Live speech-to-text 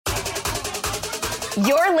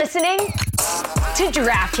You're listening to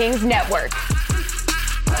DraftKings Network.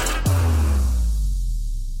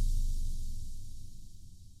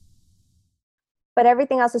 But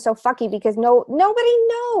everything else is so fucky because nobody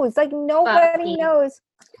knows. Like, nobody knows.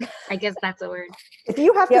 I guess that's a word. If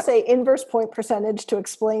you have to say inverse point percentage to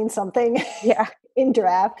explain something in a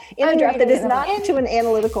draft that is not to an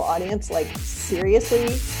analytical audience, like, seriously,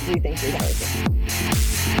 do you think you're joking?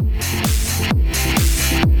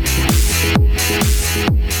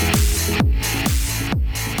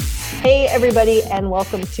 Hey, everybody, and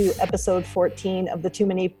welcome to episode 14 of the Too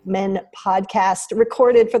Many Men podcast,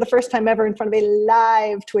 recorded for the first time ever in front of a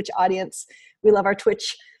live Twitch audience. We love our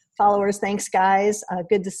Twitch followers. Thanks, guys.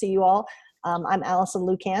 Good to see you all. I'm Allison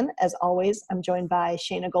Lucan. As always, I'm joined by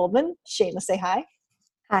Shayna Goldman. Shayna, say hi.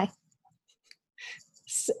 Hi.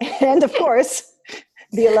 And, of course,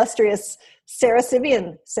 the illustrious Sarah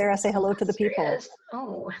Sivian. Sarah, say hello to the people.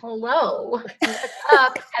 Oh, hello. What's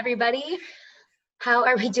up, everybody? How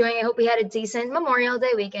are we doing? I hope we had a decent Memorial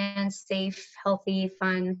Day weekend. Safe, healthy,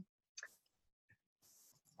 fun.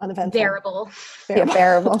 Uneventful. Bearable.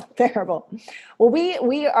 Bearable. Well,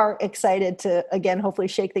 we are excited to, again, hopefully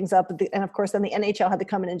shake things up. And of course, then the NHL had to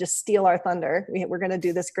come in and just steal our thunder. We're going to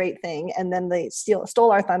do this great thing. And then they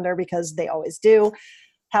stole our thunder because they always do.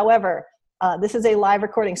 However, this is a live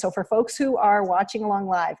recording. So for folks who are watching along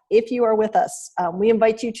live, if you are with us, we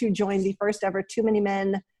invite you to join the first ever Too Many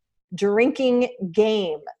Men drinking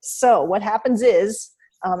game. So what happens is,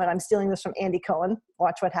 and I'm stealing this from Andy Cohen.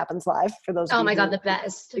 Watch what happens live for those. Oh my God, the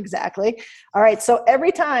best. Exactly. All right. So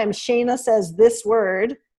every time Shayna says this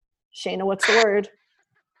word, Shayna, what's the word?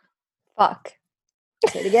 Fuck.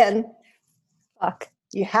 Say it again. Fuck.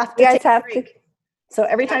 You have to take a drink. So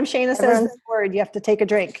every time Shayna says this word, you have to take a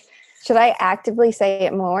drink. Should I actively say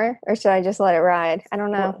it more or should I just let it ride? I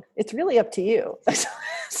don't know. Well, it's really up to you.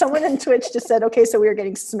 Someone in Twitch just said, okay, so we are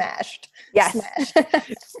getting smashed. Yes.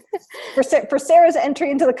 Smashed. For Sarah's entry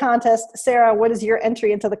into the contest, Sarah, what is your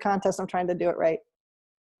entry into the contest? I'm trying to do it right.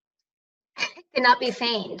 Cannot be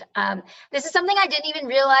feigned. This is something I didn't even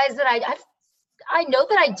realize that I know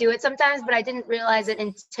that I do it sometimes, but I didn't realize it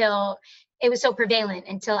until it was so prevalent,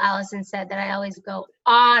 until Allison said that I always go,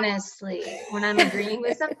 honestly, when I'm agreeing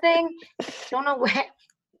with something. Don't know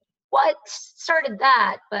what started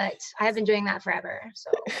that, but I have been doing that forever. So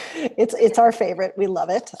it's our favorite. We love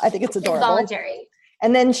it. I think it's adorable. It's voluntary.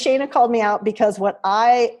 And then Shayna called me out because what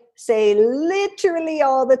I say literally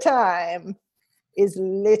all the time is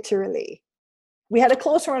literally. We had a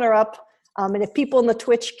close runner-up, and if people in the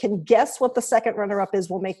Twitch can guess what the second runner-up is,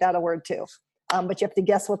 we'll make that a word too. But you have to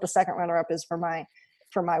guess what the second runner-up is for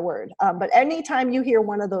my word. But anytime you hear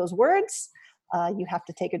one of those words, you have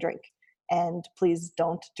to take a drink. And please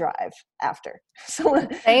don't drive after. So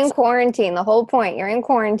stay in quarantine. The whole point. You're in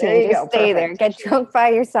quarantine. Just stay there. Get drunk by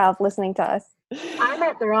yourself listening to us. I'm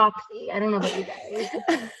at the Roxy. I don't know about you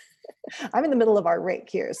guys. I'm in the middle of our rink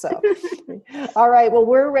here. So, all right. Well,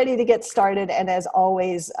 we're ready to get started. And as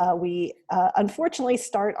always, we unfortunately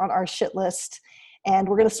start on our shit list. And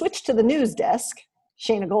we're going to switch to the news desk,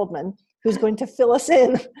 Shayna Goldman, who's going to fill us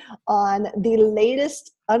in on the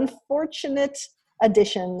latest unfortunate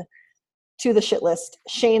addition to the shit list.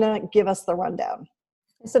 Shayna, give us the rundown.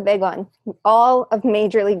 It's a big one. All of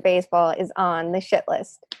Major League Baseball is on the shit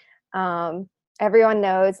list. Everyone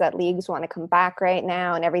knows that leagues want to come back right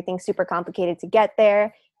now and everything's super complicated to get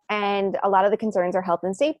there. And a lot of the concerns are health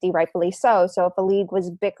and safety, rightfully so. So if a league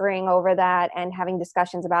was bickering over that and having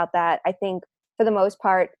discussions about that, I think for the most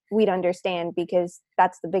part, we'd understand because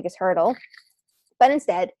that's the biggest hurdle. But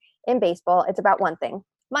instead, in baseball, it's about one thing,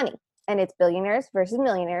 money. And it's billionaires versus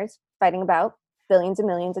millionaires fighting about billions and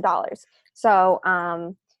millions of dollars. So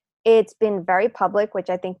it's been very public, which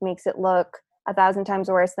I think makes it look 1,000 times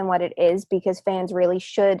worse than what it is, because fans really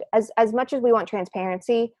should, as much as we want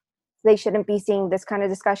transparency, they shouldn't be seeing this kind of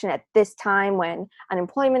discussion at this time when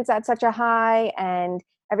unemployment's at such a high and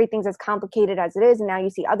everything's as complicated as it is. And now you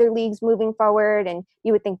see other leagues moving forward, and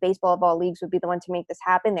you would think baseball of all leagues would be the one to make this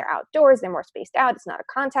happen. They're outdoors, they're more spaced out, it's not a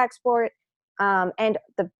contact sport. And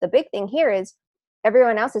the big thing here is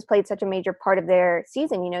everyone else has played such a major part of their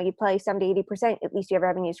season. You know, you play 70-80%, at least you have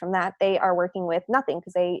revenues from that. They are working with nothing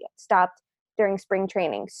because they stopped during spring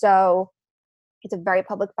training. So it's a very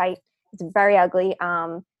public fight. It's very ugly.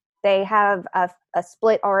 They have a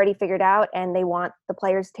split already figured out, and they want the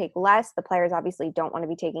players to take less. The players obviously don't want to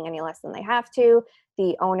be taking any less than they have to.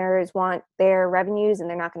 The owners want their revenues, and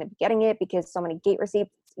they're not going to be getting it because so many gate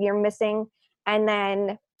receipts you're missing. And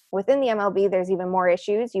then within the MLB, there's even more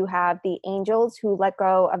issues. You have the Angels, who let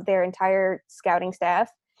go of their entire scouting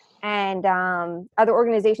staff. And other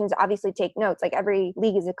organizations obviously take notes. Like every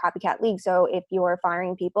league is a copycat league. So if you're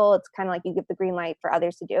firing people, it's kind of like you give the green light for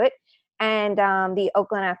others to do it. And the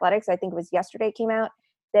Oakland Athletics, I think it was yesterday, came out.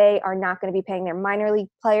 They are not going to be paying their minor league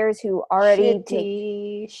players who already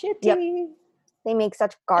shitty. Yep, they make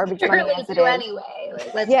such garbage money Really as it do is. anyway.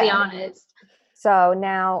 Like, let's be honest. So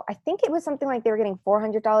now I think it was something like they were getting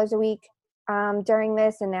 $400 a week during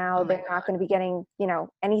this, and now they're not going to be getting, you know,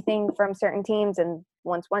 anything from certain teams. And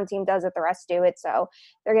once one team does it, the rest do it. So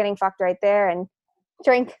they're getting fucked right there. And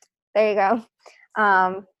drink, there you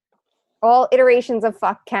go. All iterations of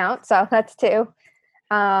fuck count, so that's 2.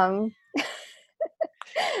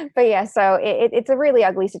 But yeah, so it's a really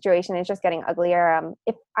ugly situation. It's just getting uglier.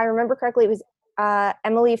 If I remember correctly, it was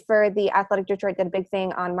Emily for the Athletic Detroit did a big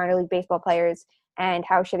thing on minor league baseball players and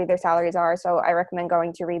how shitty their salaries are. So I recommend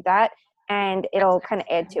going to read that, and it'll kind of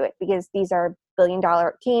add to it, because these are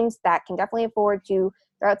billion-dollar teams that can definitely afford to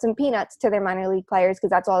throw out some peanuts to their minor league players, because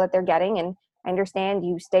that's all that they're getting. And I understand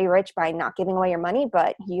you stay rich by not giving away your money,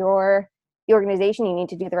 but you're the organization, you need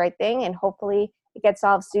to do the right thing, and hopefully it gets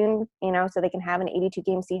solved soon, you know, so they can have an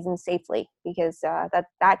 82-game season safely, because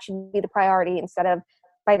that should be the priority instead of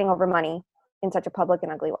fighting over money in such a public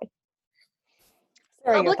and ugly way.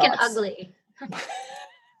 Public and ugly.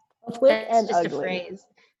 Public That's and just ugly. a phrase.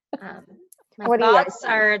 My What do you thoughts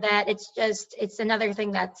are that it's another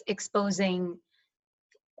thing that's exposing.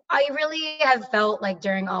 I really have felt like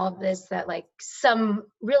during all of this that like some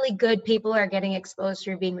really good people are getting exposed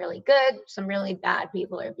for being really good. Some really bad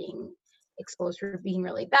people are being exposed for being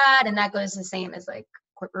really bad. And that goes the same as like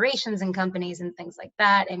corporations and companies and things like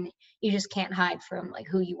that. And you just can't hide from like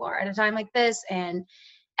who you are at a time like this. And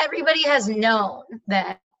everybody has known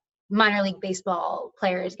that minor league baseball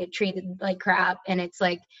players get treated like crap. And it's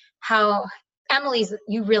like how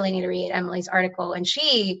you really need to read Emily's article. And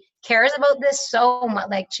she cares about this so much.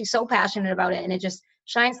 Like she's so passionate about it, and it just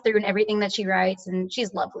shines through in everything that she writes. And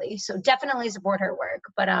she's lovely. So definitely support her work.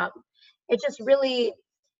 But it just really,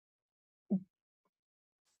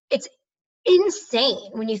 it's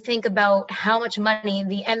insane when you think about how much money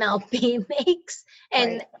the MLB makes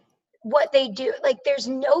and what they do. Like there's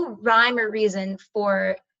no rhyme or reason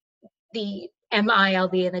for the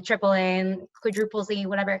MILB and the AAA and quadruple Z,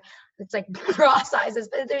 whatever. It's like bra sizes,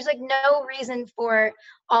 but there's like no reason for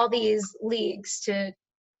all these leagues to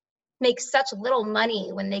make such little money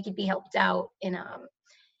when they could be helped out. And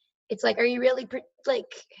it's like, are you really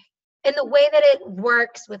like, in the way that it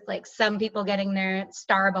works with like some people getting their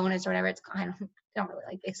star bonus or whatever, it's I don't really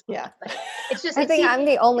like baseball. Yeah, but it's just I think I'm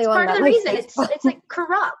the only one part that of the likes reason baseball. it's like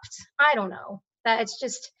corrupt. I don't know, that it's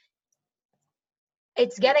just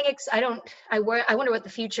it's getting I wonder what the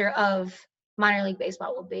future of minor league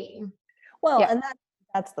baseball will be. Well, and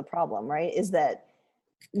that's the problem, right? Is that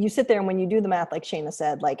you sit there and when you do the math, like Shayna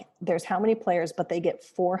said, like there's how many players, but they get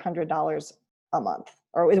 $400 a month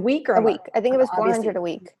or a week or a week. month. I think it was Obviously, 400 a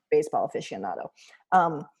week. Baseball aficionado.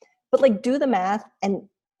 But like do the math, and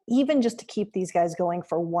even just to keep these guys going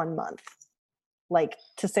for 1 month, like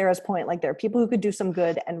to Sarah's point, like there are people who could do some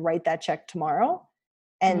good and write that check tomorrow.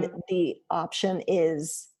 And the option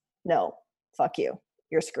is no, fuck you,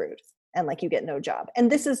 you're screwed. And like you get no job.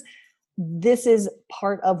 And this is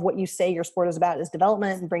part of what you say your sport is about, is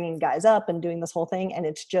development and bringing guys up and doing this whole thing. And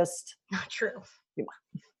it's just not true.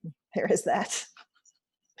 There is that.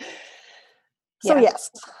 So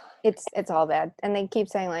yes, it's all bad. And they keep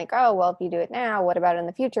saying like, oh, well, if you do it now, what about in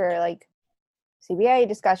the future? Like CBA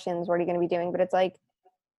discussions, what are you going to be doing? But it's like,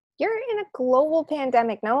 you're in a global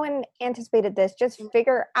pandemic. No one anticipated this. Just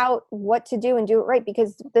figure out what to do and do it right.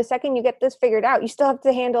 Because the second you get this figured out, you still have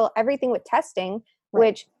to handle everything with testing,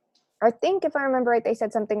 which I think if I remember right, they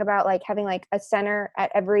said something about like having like a center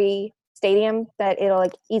at every stadium that it'll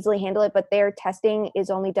like easily handle it. But their testing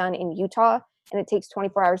is only done in Utah and it takes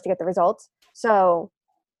 24 hours to get the results. So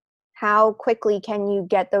how quickly can you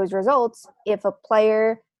get those results if a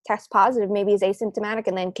player tests positive, maybe is asymptomatic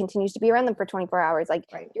and then continues to be around them for 24 hours? Like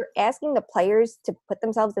you're asking the players to put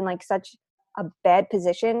themselves in like such a bad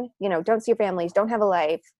position, you know, don't see your families, don't have a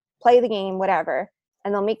life, play the game, whatever.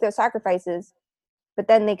 And they'll make those sacrifices, but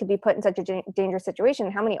then they could be put in such a dangerous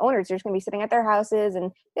situation. How many owners are just going to be sitting at their houses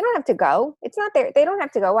and they don't have to go. It's not there. They don't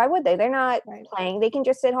have to go. Why would they? They're not playing. They can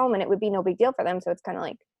just sit home and it would be no big deal for them. So it's kind of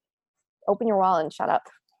like open your wallet and shut up.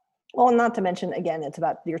 Well, not to mention, again, it's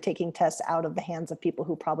about you're taking tests out of the hands of people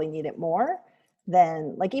who probably need it more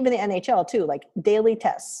than like even the NHL too, like daily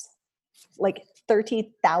tests, like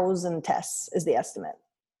 30,000 tests is the estimate.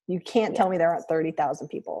 You can't tell me there aren't 30,000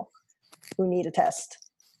 people who need a test.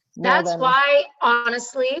 That's why,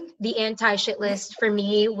 honestly, the anti-shit list for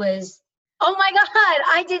me was, oh my God,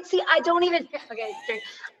 I don't even, okay,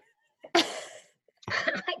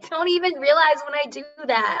 I don't even realize when I do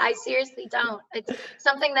that. I seriously don't. It's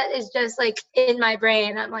something that is just like in my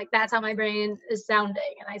brain. I'm like, that's how my brain is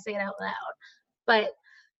sounding, and I say it out loud. But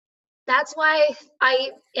that's why I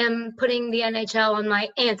am putting the NHL on my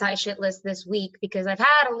anti-shit list this week, because I've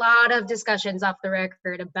had a lot of discussions off the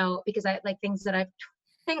record about, because I like things that I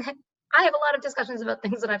have a lot of discussions about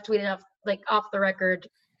things that I've tweeted off the record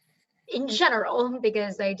in general,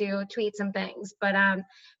 because I do tweet some things. But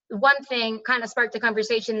one thing kind of sparked a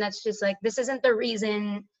conversation that's just like, this isn't the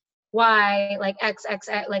reason why like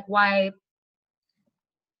XXX, like why.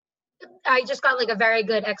 I just got like a very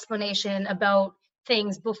good explanation about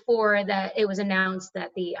things before that it was announced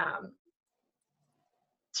that the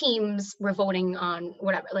teams were voting on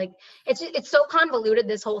whatever. Like it's so convoluted,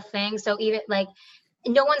 this whole thing. So even like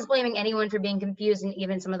no one's blaming anyone for being confused, and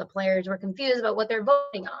even some of the players were confused about what they're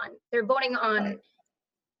voting on. They're voting on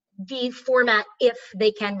the format if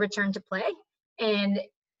they can return to play. And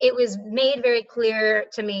it was made very clear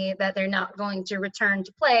to me that they're not going to return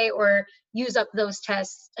to play or use up those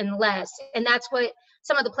tests unless, and that's what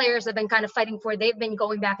some of the players have been kind of fighting for. They've been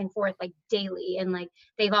going back and forth like daily, and like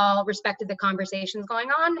they've all respected the conversations going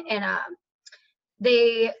on, and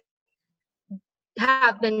they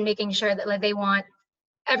have been making sure that like they want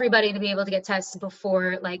everybody to be able to get tests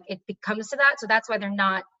before like it becomes to that. So that's why they're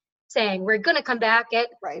not saying we're gonna come back at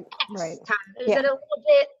Right. time. Is it a little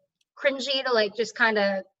bit cringy to like just kind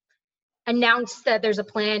of announce that there's a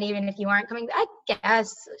plan even if you aren't coming back? I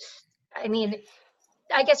guess. I mean,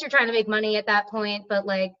 I guess you're trying to make money at that point, but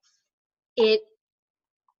like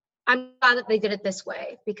I'm glad that they did it this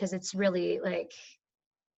way, because it's really like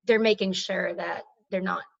they're making sure that they're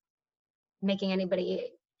not making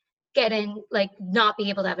anybody get in, like not be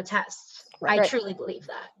able to have a test. Right. I truly believe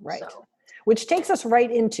that. Right. So. Which takes us right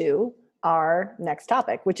into our next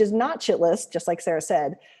topic, which is not shit list, just like Sarah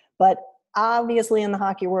said, but obviously in the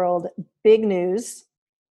hockey world, big news,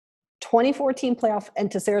 24-team playoff, and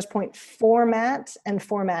to Sarah's point, format and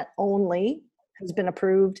format only has been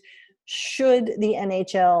approved should the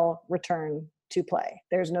NHL return to play.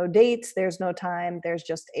 There's no dates, there's no time, there's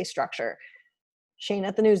just a structure. Shane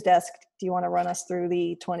at the news desk, do you want to run us through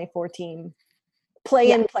the 24-team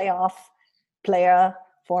play-in, playoff, player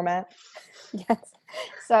format? Yes.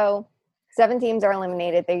 So 7 teams are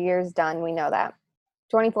eliminated. Their year's done. We know that.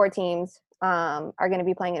 24 teams are going to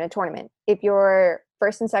be playing in a tournament. If you're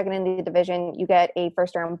first and second in the division, you get a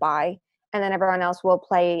first round bye, and then everyone else will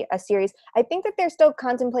play a series. I think that they're still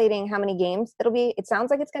contemplating how many games it'll be. It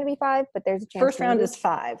sounds like it's going to be 5, but there's a chance. First round is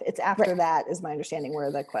 5. It's after that is my understanding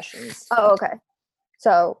where the questions. Oh, okay.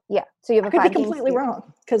 So yeah. So you have a 5 I could be completely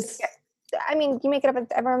wrong, because I mean, you make it up.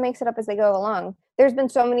 Everyone makes it up as they go along. There's been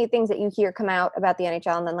so many things that you hear come out about the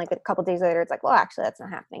NHL, and then like a couple days later, it's like, well, actually, that's not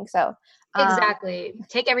happening. So Exactly.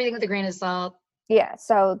 Take everything with a grain of salt. Yeah.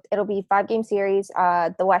 So it'll be 5-game series.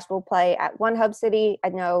 The West will play at one hub city. I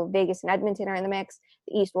know Vegas and Edmonton are in the mix.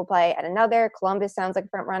 The East will play at another. Columbus sounds like a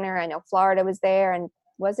front runner. I know Florida was there, and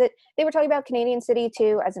they were talking about Canadian City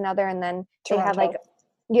too as another, and then Toronto.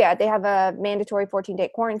 they have a mandatory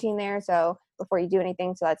 14-day quarantine there. So before you do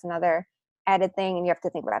anything, so that's another added thing. And you have to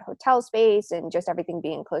think about hotel space and just everything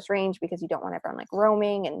being close range, because you don't want everyone like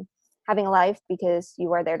roaming and having a life, because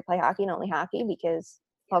you are there to play hockey and only hockey, because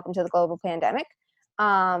welcome to the global pandemic.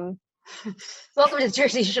 Welcome to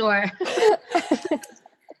Jersey Shore.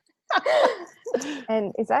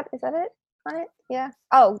 And is that it on it? Yeah.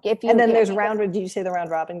 Oh, and then there's did you say the round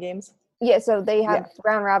robin games? Yeah. So they have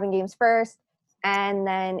round robin games first. And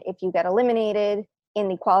then if you get eliminated in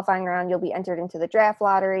the qualifying round, you'll be entered into the draft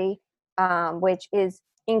lottery, which is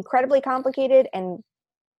incredibly complicated. And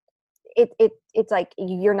it's like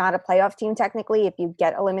you're not a playoff team technically if you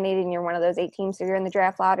get eliminated and you're one of those 8 teams, so you're in the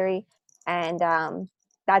draft lottery. And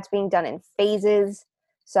that's being done in phases.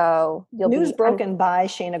 So news broken by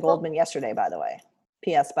Shayna Goldman yesterday, by the way.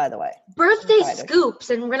 P.S. by the way. Birthday scoops,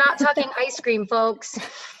 and we're not talking ice cream, folks.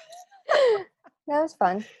 That was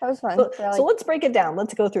fun. So let's break it down.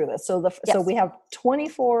 Let's go through this. So so we have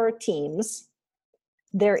 24 teams.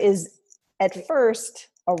 There is at first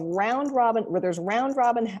a round robin where there's round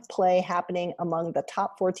robin play happening among the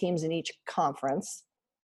top 4 teams in each conference,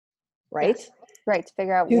 right? Yes. Right, to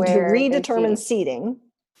figure out to where redetermine seeding,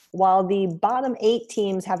 while the bottom 8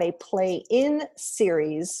 teams have a play-in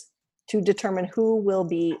series to determine who will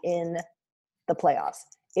be in the playoffs.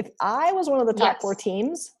 If I was one of the top 4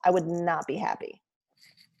 teams, I would not be happy,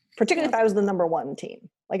 particularly if I was the number 1 team.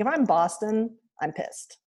 Like if I'm Boston, I'm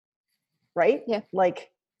pissed, right? Yeah. Like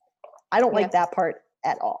I don't like that part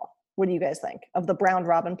at all. What do you guys think of the round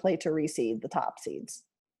robin play to reseed the top seeds?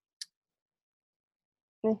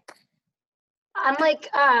 I'm like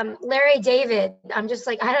Larry David. I'm just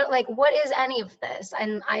like, I don't like, what is any of this?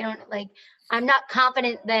 And I don't like, I'm not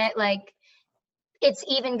confident that like it's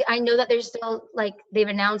even, I know that there's still like, they've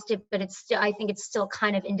announced it, but it's still, I think it's still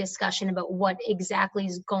kind of in discussion about what exactly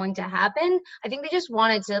is going to happen. I think they just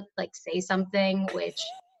wanted to like say something, which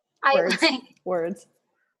I Words. like, Words.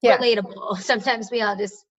 Yeah. relatable. Sometimes we all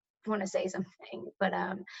just want to say something, but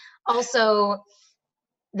also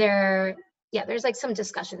there's like some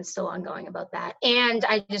discussion still ongoing about that. And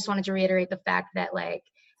I just wanted to reiterate the fact that like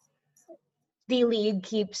the league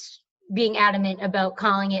keeps being adamant about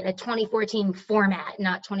calling it a 2014 format,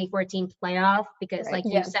 not 2014 playoff, because Right. like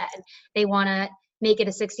you Yeah. said, they want to make it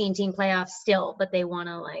a 16 team playoff still, but they want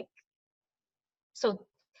to like, so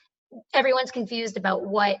everyone's confused about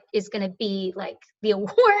what is going to be like the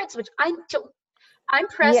awards, which I'm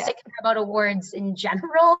pressed Yeah. to care about awards in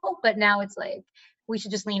general, but now it's like we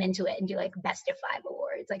should just lean into it and do like best of 5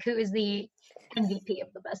 awards. Like who is the MVP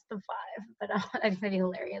of the best of 5? But I think that'd be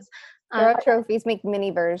hilarious. Throw out trophies, make mini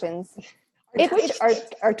versions.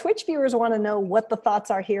 Our Twitch viewers want to know what the thoughts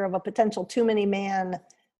are here of a potential too many man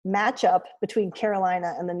matchup between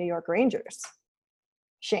Carolina and the New York Rangers.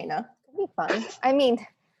 Shayna. It'd be fun. I mean,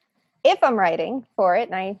 if I'm writing for it,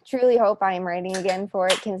 and I truly hope I am writing again for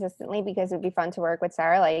it consistently because it would be fun to work with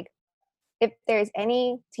Sarah. Like, if there's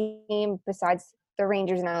any team besides the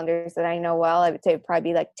Rangers and Islanders that I know well, I would say it'd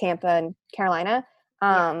probably be like Tampa and Carolina.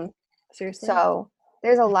 Seriously? So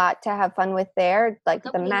there's a lot to have fun with there. Like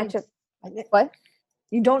the matchup. What?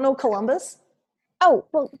 You don't know Columbus? Oh,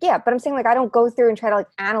 well, yeah, but I'm saying like I don't go through and try to like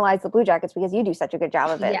analyze the Blue Jackets because you do such a good job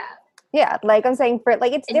of it. Yeah. Yeah, like I'm saying for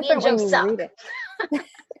like it's And me and different when Joe you read it.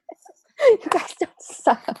 You guys don't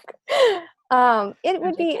suck. It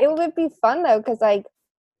would be fun though, because like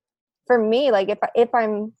for me, like if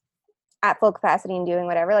I'm at full capacity and doing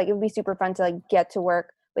whatever, like it would be super fun to like get to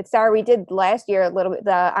work with Sarah. We did last year a little bit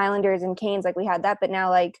the Islanders and Canes, like we had that, but now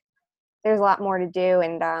like there's a lot more to do,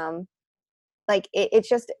 and like it's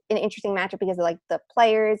just an interesting matchup because of like the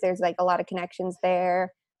players. There's like a lot of connections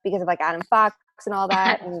there because of like Adam Fox and all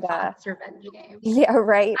that, and Fox revenge game. yeah,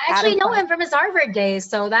 right. I actually Adam know Fox. him from his Harvard days,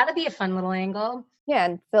 so that'd be a fun little angle. Yeah,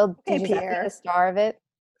 and Phil Hey, Di Giuseppe, Pierre. the star of it.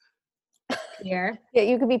 Here. Yeah,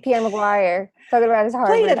 you could be Pierre McGuire talking about his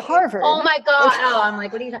Harvard. Played at Harvard. Oh my God! Oh, I'm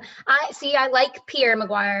like, what are you? I like Pierre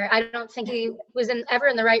McGuire. I don't think he was ever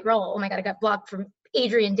in the right role. Oh my God! I got blocked from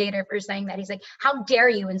Adrian Dater for saying that. He's like, how dare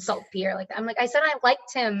you insult Pierre? Like, I'm like, I said I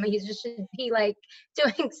liked him. He just should be like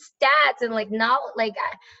doing stats and like not like.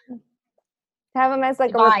 Have him as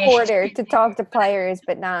like a Bye. reporter to talk to players,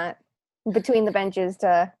 but not between the benches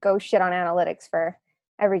to go shit on analytics for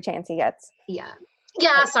every chance he gets. Yeah.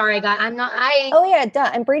 Sorry, guy. I'm not. Oh yeah, duh.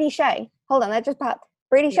 And Brady Shea. Hold on, that just popped.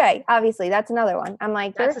 Brady Yeah. Shea, obviously, that's another one. I'm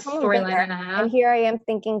like, That's there's a someone storyline bigger, and a half. and here I am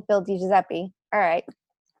thinking Phil Di Giuseppe. All right.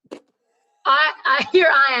 Here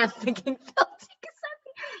I am thinking Phil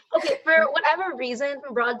Dickinson. Okay, for whatever reason,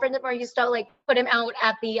 Rod Brindamore used to like put him out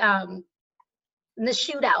at the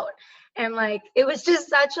shootout, and like it was just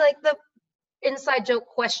such like the inside joke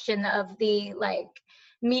question of the like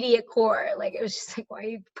media core. Like it was just like, why are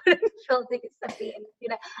you putting Phil Dickinson in? You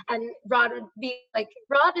know, and Rod would be like,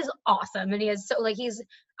 Rod is awesome, and he is so like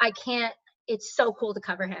it's so cool to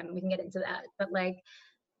cover him. We can get into that, but like.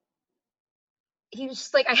 He was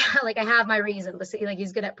just like, I have my reason to see, like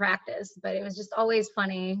he's good at practice, but it was just always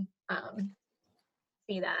funny.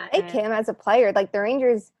 See that. I like him as a player. Like the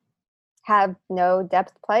Rangers have no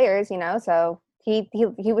depth players, you know, so he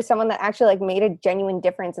was someone that actually like made a genuine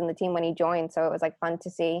difference in the team when he joined. So it was like fun to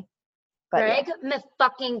see. But Greg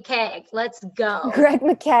McFucking-Keg, let's go. Greg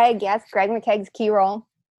McKegg, yes, Greg McKegg's key role.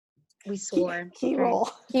 We swore. Key role.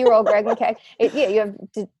 Key role, Greg McKegg. Yeah, you have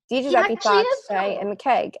Di Giuseppe, actually Fox, is, Shea, though. and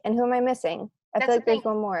McKegg. And who am I missing? I That's feel like the there's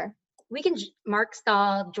thing. one more. We can Mark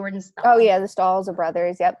Stahl, Jordan Stahl. Oh yeah, the Stalls are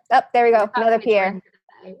brothers. Yep. Up there we go. Another Pierre.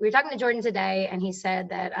 We were talking to Jordan today, and he said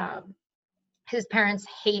that his parents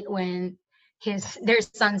hate when their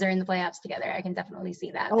sons are in the playoffs together. I can definitely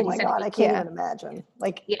see that. Oh But he my said God, I can't even imagine.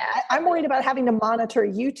 Like, Yeah. I'm worried about having to monitor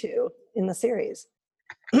you two in the series.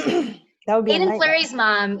 That would be a Aiden nightmare. Fleury's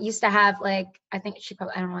mom used to have like, I think she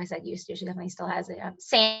probably, I don't know why I said used to, she definitely still has it.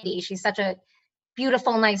 Sandy, she's such a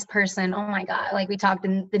beautiful, nice person. Oh my God. Like we talked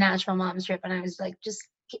in the Nashville moms trip and I was like,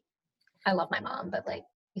 I love my mom, but like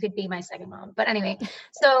you could be my second mom. But anyway,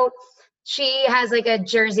 so she has like a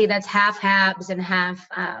jersey that's half Habs and half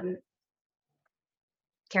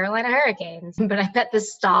Carolina Hurricanes. But I bet the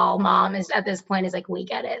Stahl mom is at this point is like, we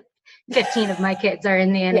get it. 15 of my kids are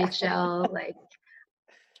in the NHL. Like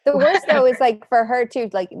The worst though is like for her too,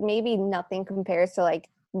 like maybe nothing compares to like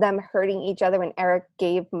them hurting each other when Eric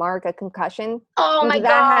gave Mark a concussion. Oh my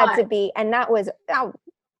that had to God. be, and that was a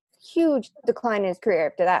huge decline in his career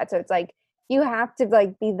after that. So it's like you have to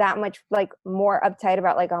like be that much like more uptight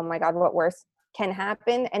about like, oh my God, what worse can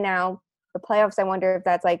happen? And now the playoffs, I wonder if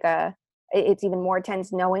that's like it's even more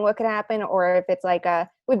tense knowing what could happen, or if it's like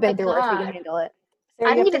we've been through worse, we can God. handle it.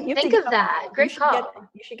 Sarah, I you didn't have to- even you have to think get of that. Great call.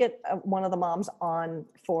 You should get one of the moms on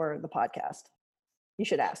for the podcast. You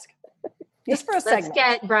should ask. Just for a Let's segment.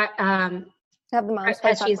 get Have the moms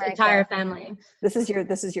play Fuck, Pesci's Marry, entire Kill. family. This is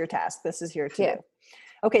your task. This is your to Yeah. do.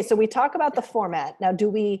 Okay, so we talk about the format. Now, do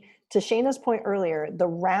we, to Shayna's point earlier, the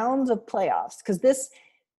rounds of playoffs, because this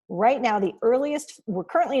right now, the earliest, we're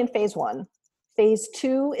currently in phase 1. Phase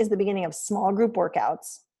 2 is the beginning of small group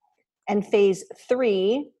workouts. And phase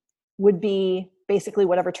 3 would be basically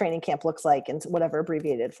whatever training camp looks like in whatever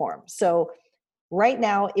abbreviated form. So right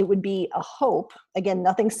now it would be a hope, again,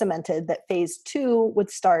 nothing cemented, that phase 2 would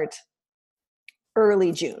start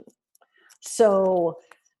early June. So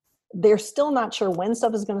they're still not sure when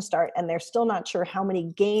stuff is going to start, and they're still not sure how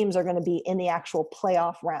many games are going to be in the actual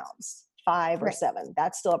playoff rounds, 5 or Right. 7.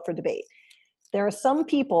 That's still up for debate. There are some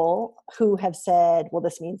people who have said, well,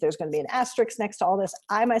 this means there's going to be an asterisk next to all this.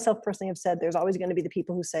 I myself personally have said there's always going to be the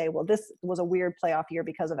people who say, well, this was a weird playoff year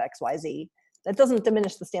because of XYZ. That doesn't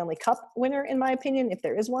diminish the Stanley Cup winner, in my opinion, if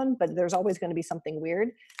there is one, but there's always going to be something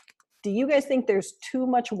weird. Do you guys think there's too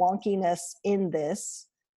much wonkiness in this,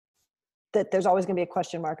 that there's always going to be a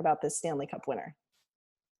question mark about this Stanley Cup winner?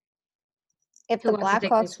 If Who the wants to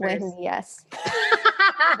take Blackhawks this win, first? yes.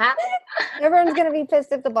 Everyone's going to be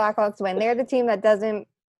pissed if the Blackhawks win. They're the team that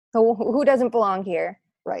who doesn't belong here.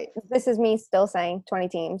 Right. This is me still saying 20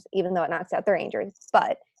 teams, even though it knocks out the Rangers.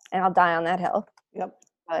 And I'll die on that hill. Yep.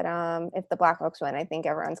 But if the Blackhawks win, I think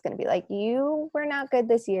everyone's going to be like, you were not good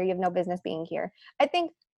this year. You have no business being here. I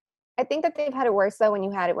think that they've had it worse, though, when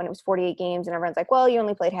you had it when it was 48 games and everyone's like, well, you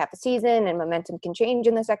only played half a season and momentum can change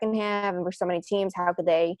in the second half. And for so many teams, how could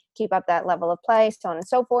they keep up that level of play, so on and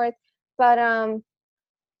so forth. But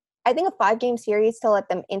I think a 5-game series to let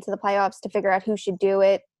them into the playoffs to figure out who should do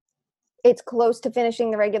it. It's close to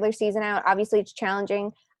finishing the regular season out. Obviously, it's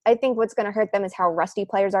challenging. I think what's going to hurt them is how rusty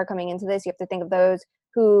players are coming into this. You have to think of those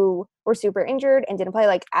who were super injured and didn't play,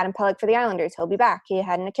 like Adam Pelech for the Islanders. He'll be back. He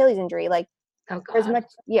had an Achilles injury. Like, Oh as God.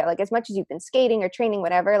 much as you've been skating or training,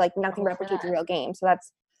 whatever, like nothing Oh, replicates a God. real game. So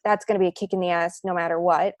that's going to be a kick in the ass no matter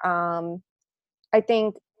what. I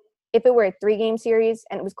think if it were a 3-game series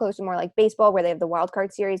and it was close to more like baseball where they have the wild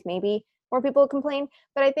card series, maybe more people would complain.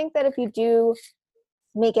 But I think that if you do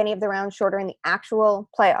make any of the rounds shorter in the actual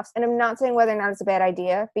playoffs, and I'm not saying whether or not it's a bad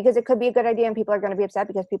idea, because it could be a good idea and people are going to be upset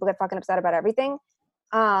because people get fucking upset about everything.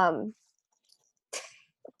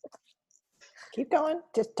 Keep going.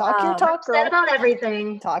 Just talk your talk, Upset girl. about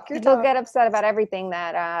everything. Talk your People talk. get upset about everything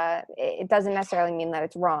that it doesn't necessarily mean that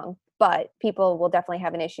it's wrong, but people will definitely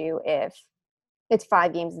have an issue if it's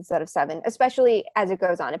 5 games instead of 7, especially as it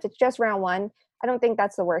goes on. If it's just round 1, I don't think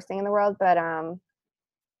that's the worst thing in the world, but I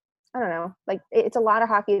don't know. Like, it's a lot of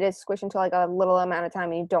hockey to squish into like a little amount of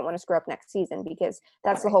time, and you don't want to screw up next season because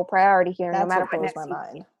that's the whole priority here. That's No matter what what blows next my season.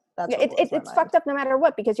 mind. That's Yeah, what blows my it's mind. fucked up no matter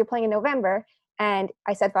what because you're playing in November, and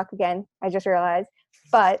I said fuck again. I just realized,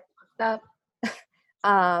 but Stop.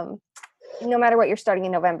 no matter what you're starting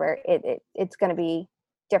in November, it's going to be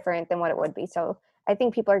different than what it would be. So I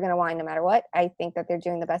think people are going to whine no matter what. I think that they're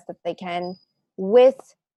doing the best that they can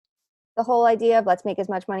with the whole idea of let's make as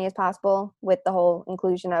much money as possible, with the whole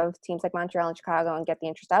inclusion of teams like Montreal and Chicago and get the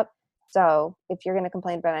interest up. So if you're going to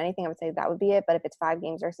complain about anything, I would say that would be it. But if it's 5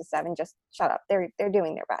 games versus 7, just shut up. They're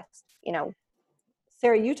doing their best, you know.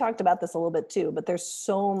 Sarah, you talked about this a little bit too, but there's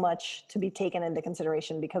so much to be taken into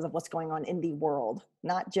consideration because of what's going on in the world,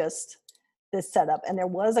 not just this setup. And there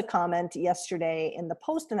was a comment yesterday in the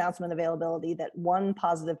post-announcement availability that 1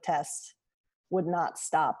 positive test would not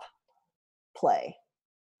stop play.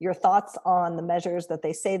 Your thoughts on the measures that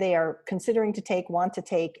they say they are considering to take, want to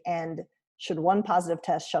take, and should 1 positive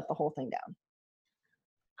test shut the whole thing down?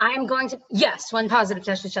 I'm going to, yes, 1 positive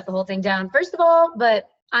test should shut the whole thing down, first of all, but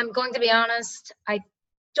I'm going to be honest, I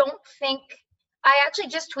actually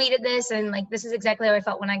just tweeted this, and like this is exactly how I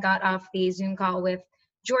felt when I got off the Zoom call with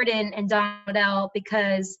Jordan and Don Waddell,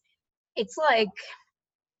 because it's like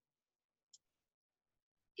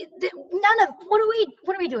what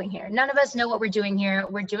are we doing here? None of us know what we're doing here.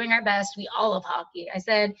 We're doing our best. We all love hockey. I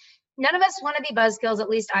said none of us want to be buzzkills, at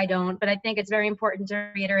least I don't, but I think it's very important to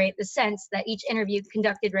reiterate the sense that each interview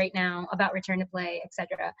conducted right now about return to play,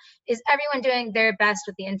 etc., is everyone doing their best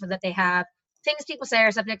with the info that they have. Things people say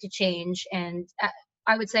are subject to change, and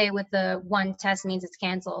I would say with the 1 test means it's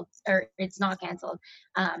canceled or it's not canceled.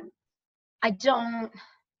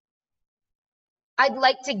 I'd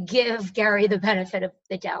like to give Gary the benefit of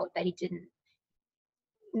the doubt that he didn't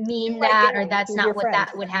mean like that, Gary. or that's He's not your what friend.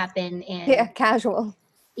 that would happen in. Yeah, casual.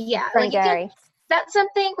 Yeah, Friend like you Gary. can, that's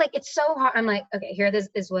something like it's so hard. I'm like, okay, here this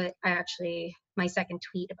is what I actually my second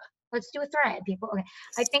tweet about. Let's do a thread, people. Okay.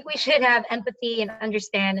 I think we should have empathy and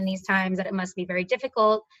understand in these times that it must be very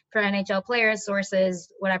difficult for NHL players, sources,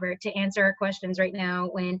 whatever, to answer our questions right now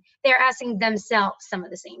when they're asking themselves some of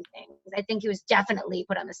the same things. I think he was definitely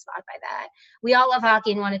put on the spot by that. We all love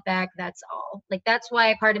hockey and want it back. That's all. Like, that's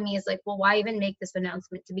why part of me is like, well, why even make this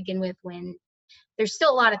announcement to begin with when there's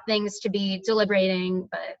still a lot of things to be deliberating,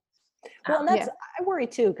 but Well, and that's, Yeah. I worry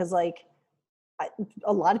too, because like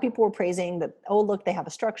a lot of people were praising that, oh, look, they have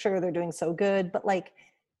a structure, they're doing so good. But like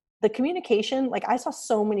the communication, like I saw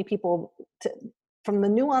so many people from the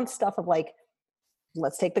nuanced stuff of like,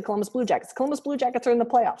 let's take the Columbus Blue Jackets. Columbus Blue Jackets are in the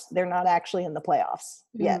playoffs. They're not actually in the playoffs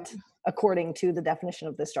yet, according to the definition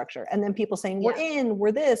of this structure. And then people saying, we're in,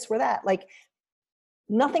 we're this, we're that. Like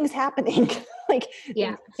nothing's happening. Like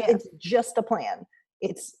it's just a plan.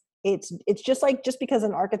 It's just like, just because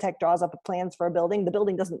an architect draws up plans for a building, the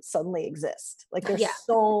building doesn't suddenly exist. Like there's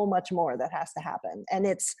so much more that has to happen. And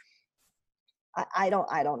it's, I don't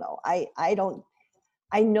know.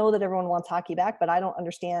 I know that everyone wants hockey back, but I don't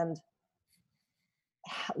understand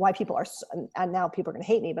why people are, and now people are going to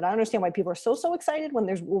hate me, but I understand why people are so excited when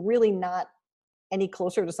we're really not any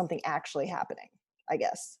closer to something actually happening, I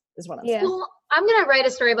guess, is what I'm saying. Well, I'm going to write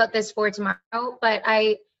a story about this for tomorrow, but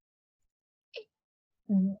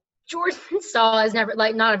Jordan Staal is never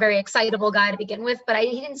like not a very excitable guy to begin with, but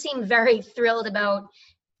he didn't seem very thrilled about.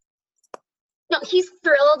 No, he's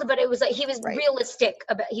thrilled, but it was like he was realistic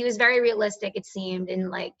about. He was very realistic, it seemed, and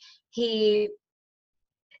like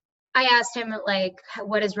I asked him like,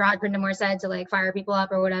 what has Rod Brindamore said to like fire people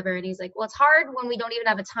up or whatever, and he's like, well, it's hard when we don't even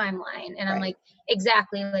have a timeline, and I'm like,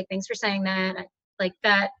 exactly, like thanks for saying that, like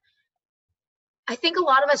that. I think a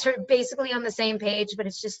lot of us are basically on the same page, but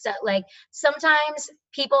it's just that, like, sometimes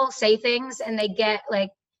people say things and they get like,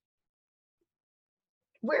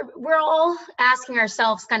 we're all asking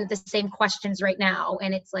ourselves kind of the same questions right now,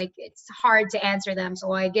 and it's like it's hard to answer them.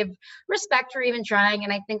 So I give respect for even trying,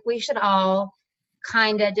 and I think we should all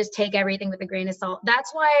kind of just take everything with a grain of salt.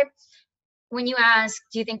 That's why when you ask,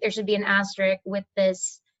 do you think there should be an asterisk with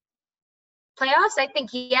this playoffs? I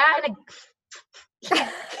think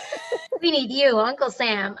we need you, Uncle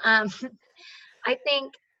Sam. I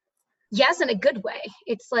think yes, in a good way.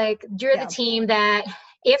 It's like you're the team that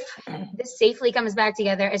if this safely comes back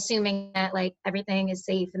together, assuming that like everything is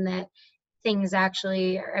safe and that things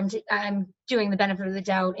actually are, I'm doing the benefit of the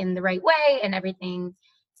doubt in the right way and everything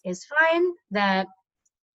is fine, that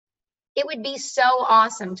it would be so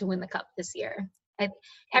awesome to win the cup this year.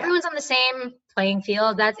 Everyone's on the same playing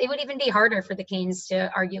field. It would even be harder for the Canes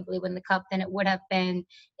to arguably win the cup than it would have been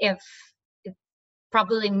if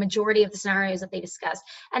probably majority of the scenarios that they discussed.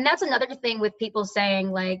 And that's another thing with people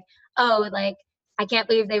saying like, oh, like, I can't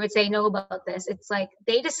believe they would say no about this. It's like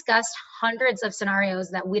they discussed hundreds of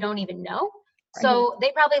scenarios that we don't even know. So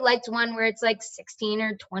they probably liked one where it's like 16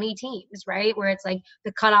 or 20 teams, right? Where it's like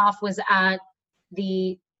the cutoff was at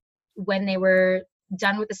when they were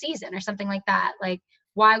done with the season or something like that. Like,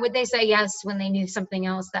 why would they say yes when they knew something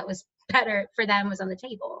else that was better for them was on the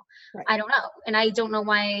table? I don't know. And I don't know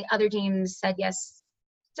why other teams said yes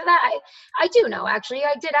to that. I do know, actually.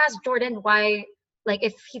 I did ask Jordan why, like,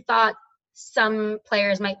 if he thought some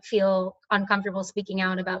players might feel uncomfortable speaking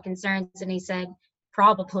out about concerns, and he said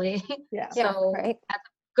probably. So that's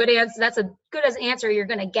a good answer. That's a good as answer you're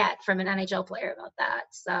going to get from an NHL player about that.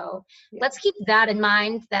 So let's keep that in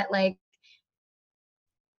mind, that like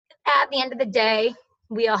at the end of the day,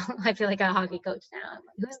 I feel like a hockey coach now.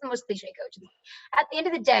 Who's the most cliche coach? At the end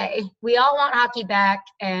of the day, we all want hockey back,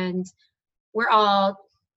 and we're all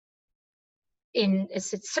in a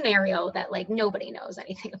scenario that like nobody knows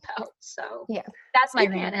anything about. So that's my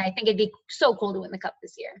rant, and I think it'd be so cool to win the cup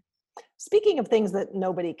this year. Speaking of things that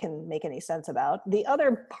nobody can make any sense about, the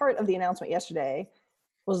other part of the announcement yesterday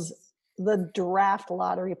was the draft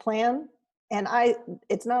lottery plan. And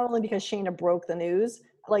it's not only because Shayna broke the news,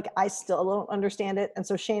 like I still don't understand it. And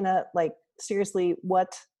so Shayna, like, seriously,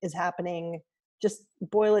 what is happening? Just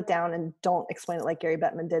boil it down and don't explain it like Gary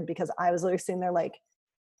Bettman did, because I was literally sitting there like,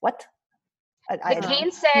 what? The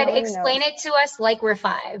Canes said, explain it to us like we're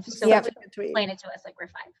five. So explain it to us like we're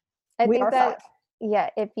five. I think that,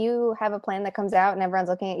 if you have a plan that comes out and everyone's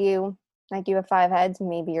looking at you like you have five heads,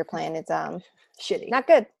 maybe your plan is shitty. Not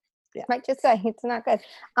good. Might just say it's not good.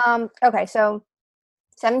 Okay, so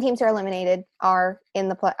 7 teams who are eliminated are in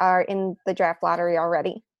the draft lottery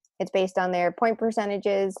already. It's based on their point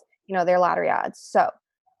percentages, their lottery odds. So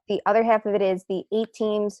the other half of it is the 8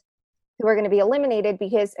 teams who are going to be eliminated,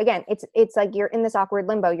 because again, it's like you're in this awkward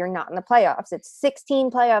limbo. You're not in the playoffs. It's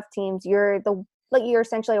 16 playoff teams. You're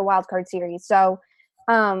essentially a wild card series. So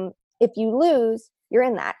if you lose, you're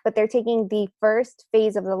in that. But they're taking the first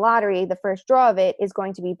phase of the lottery. The first draw of it is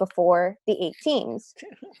going to be before the 8 teams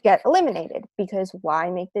get eliminated, because why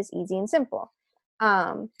make this easy and simple?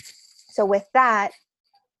 So with that,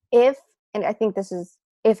 and I think this is,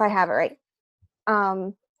 if I have it right,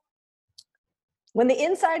 when the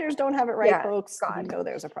insiders don't have it right, Yeah, folks, God. you know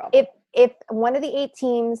there's a problem. if one of the 8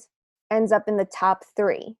 teams ends up in the top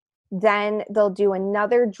 3, then they'll do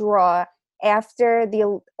another draw after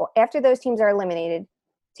those teams are eliminated,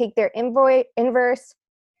 take their inverse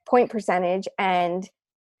point percentage and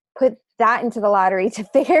put that into the lottery to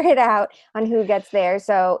figure it out on who gets there.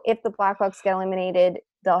 So if the Blackhawks get eliminated,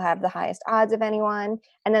 they'll have the highest odds of anyone,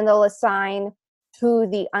 and then they'll assign who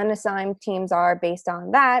the unassigned teams are based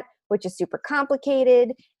on that, which is super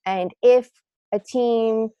complicated. And if a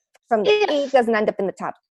team from the 8 doesn't end up in the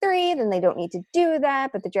top 3, then they don't need to do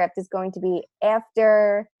that. But the draft is going to be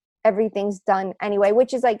after everything's done anyway,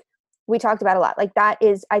 which is like we talked about a lot. Like that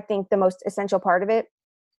is, I think, the most essential part of it,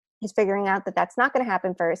 is figuring out that that's not going to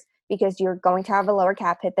happen first, because you're going to have a lower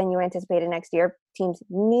cap hit than you anticipated next year. Teams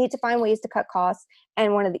need to find ways to cut costs.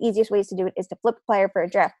 And one of the easiest ways to do it is to flip a player for a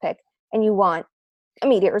draft pick. And you want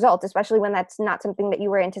immediate results, especially when that's not something that you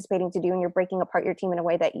were anticipating to do and you're breaking apart your team in a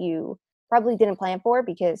way that you probably didn't plan for,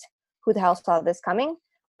 because who the hell saw this coming?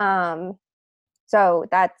 So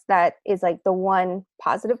that is like the one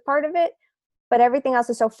positive part of it. But everything else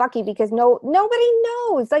is so fucky because nobody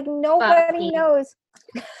knows. Like nobody Fucky. knows.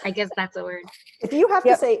 I guess that's a word. If you have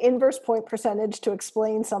Yep. to say inverse point percentage to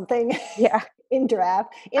explain something Yeah. in a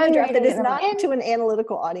draft I'm that reading is it a not lot. to an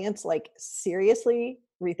analytical audience, like seriously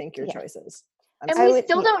rethink your Yeah. choices. And I we would-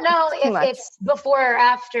 still don't know too if much. it's before or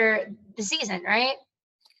after the season, right?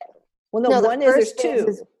 Well, no, No, the one is there's first phase 2.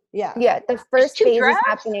 is- Yeah. Yeah, the first 2 phase is drafts?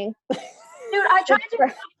 happening. Dude, I tried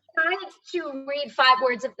fir- to read 5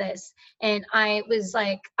 words of this, and I was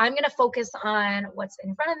like, I'm gonna focus on what's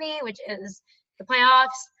in front of me, which is the playoffs.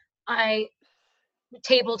 I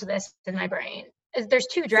tabled this in my brain. There's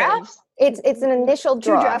 2 drafts. It's an initial 2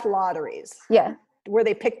 draw. draft lotteries. Yeah. Where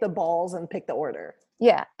they pick the balls and pick the order.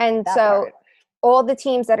 Yeah. And That so part. all the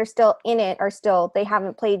teams that are still in it they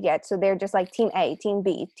haven't played yet. So they're just like team A, team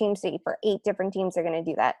B, team C. For 8 different teams are going to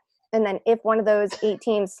do that. And then if one of those 8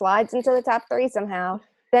 teams slides into the top 3 somehow,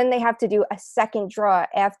 then they have to do a second draw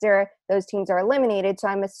after those teams are eliminated. So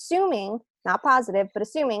I'm assuming, not positive, but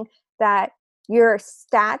assuming that your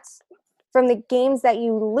stats from the games that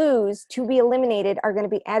you lose to be eliminated are going to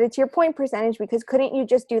be added to your point percentage, because couldn't you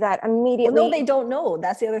just do that immediately? Well, no, they don't know.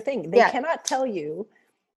 That's the other thing. They Yeah. cannot tell you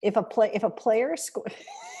if a player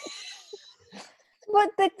But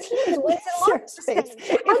the teams wins and losses. If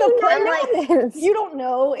How do a you player- not know this? you don't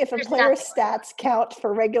know if a There's player's nothing. stats count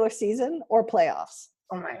for regular season or playoffs.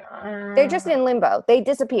 Oh my god. They're just in limbo. They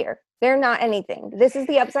disappear. They're not anything. This is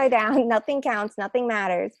the upside down. Nothing counts. Nothing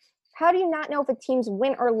matters. How do you not know if a team's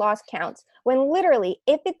win or loss counts? When literally,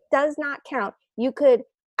 if it does not count, you could,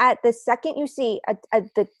 at the second you see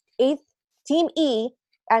the 8th team E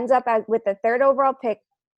ends up with the 3rd overall pick,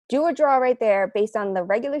 do a draw right there based on the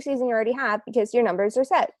regular season you already have, because your numbers are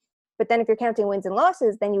set. But then if you're counting wins and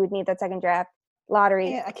losses, then you would need that second draft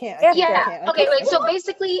lottery. Yeah, I can't. Yeah. Okay. Wait. So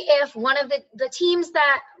basically, if one of the teams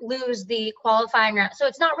that lose the qualifying round, so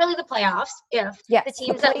it's not really the playoffs. If Yes, the the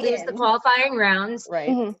teams that lose the play-in. qualifying rounds Right.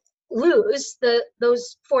 Mhm. lose,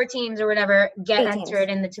 those 4 teams or whatever get 8 teams. entered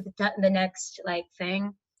into the next like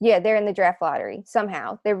thing. Yeah, they're in the draft lottery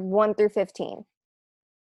somehow. They're 1 through 15.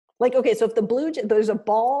 Like, okay, so if there's a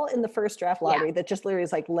ball in the first draft lottery that just literally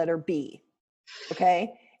is like letter B,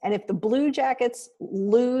 okay? And if the Blue Jackets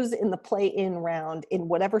lose in the play-in round in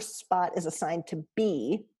whatever spot is assigned to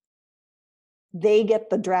B, they get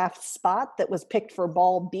the draft spot that was picked for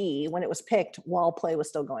ball B when it was picked while play was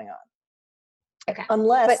still going on. Okay.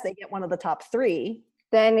 Unless But- they get one of the top 3.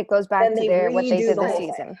 Then it goes back Then to they what they redo did the this whole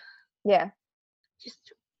thing. season. Yeah. Just,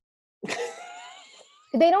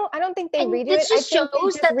 I don't think they and redo this it. just I think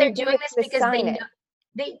shows they that they're redo doing it this to because sign they it.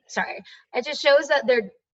 know, it just shows that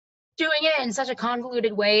they're doing it in such a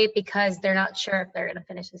convoluted way because they're not sure if they're going to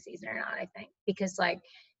finish the season or not. I think because like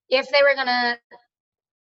if they were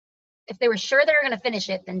sure they were going to finish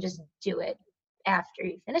it, then just do it after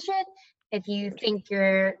you finish it. If you think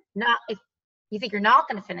you're not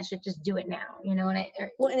going to finish it, just do it now. You know what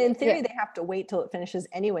Well, and in theory, Yeah. they have to wait till it finishes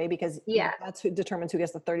anyway, because Yeah. that's who determines who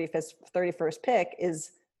gets the 31st pick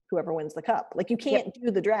is whoever wins the cup. Like you can't do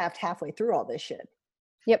the draft halfway through all this shit.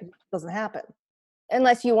 Yep. Doesn't happen.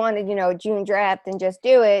 unless you wanted, June draft and just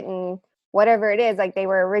do it and whatever it is, like they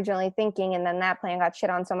were originally thinking, and then that plan got shit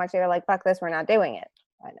on so much they were like, fuck this, we're not doing it.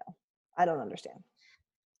 I know. I don't understand.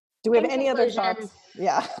 Do we have In any other conclusion- thoughts?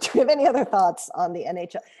 Yeah. Do we have any other thoughts on the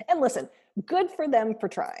NHL? And listen, good for them for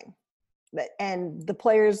trying. And the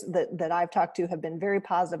players that I've talked to have been very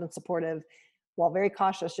positive and supportive, while very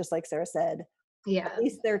cautious, just like Sarah said. Yeah. At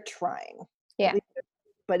least they're trying. Yeah.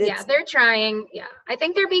 But it's, Yeah, they're trying. Yeah. I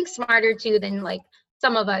think they're being smarter too than like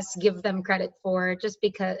some of us give them credit for, just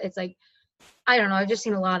because it's like, I don't know, I've just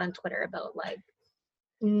seen a lot on Twitter about like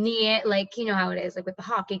like, you know how it is, like with the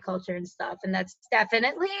hockey culture and stuff. And that's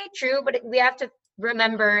definitely true, but we have to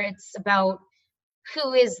remember it's about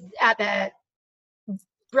who is at the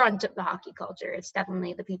brunt of the hockey culture. It's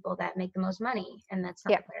definitely the people that make the most money, and that's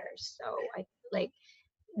not Yeah. the players. So I like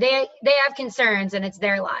they have concerns, and it's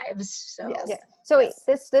their lives. So Yes. Yeah. So wait,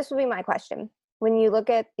 Yes. this would be my question. When you look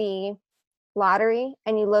at the lottery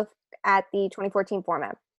and you look at the 2014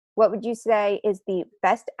 format, what would you say is the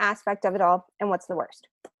best aspect of it all, and what's the worst?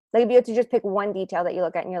 Like if you had to just pick one detail that you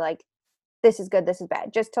look at and you're like, this is good, this is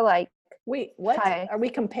bad, just to like, wait, what? Okay. Are we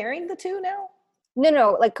comparing the two now?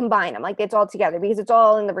 no, like combine them, like it's all together, because it's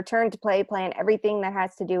all in the return to play plan, everything that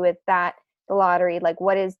has to do with that, the lottery, like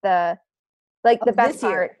what is the Of best this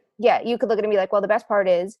year. part? Yeah, you could look at it and be like, well, the best part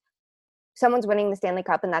is someone's winning the Stanley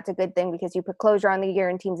Cup, and that's a good thing because you put closure on the year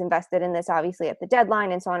and teams invested in this obviously at the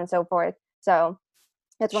deadline and so on and so forth. So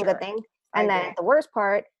that's one Sure. good thing. I And then agree. the worst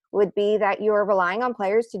part would be that you're relying on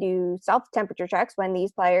players to do self temperature checks when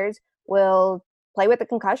these players will play with a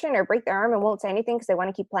concussion or break their arm and won't say anything because they want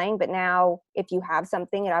to keep playing. But now if you have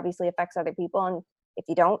something, it obviously affects other people. And if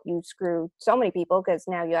you don't, you screw so many people because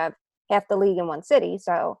now you have half the league in one city.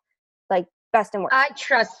 So like best and worst.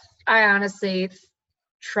 I honestly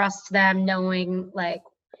trust them, knowing like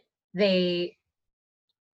they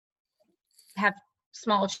have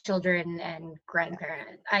small children and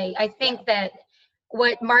grandparents. I think that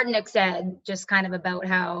what Martinick said, just kind of about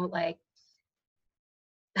how like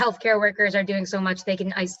healthcare workers are doing so much, they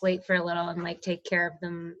can isolate for a little and like take care of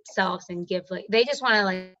themselves and give, like, they just want to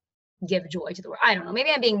like give joy to the world. I don't know, maybe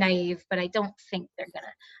I'm being naive, but I don't think they're gonna,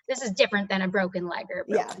 this is different than a broken leg or a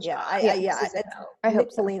broken jaw. This is about- I hope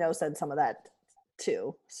Nick so. Foligno said some of that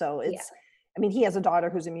too. So it's, Yeah. I mean, he has a daughter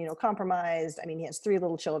who's immunocompromised. I mean, he has 3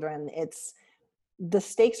 little children. It's, the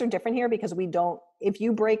stakes are different here because we don't, if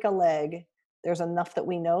you break a leg, there's enough that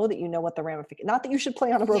we know that you know what the ramification, not that you should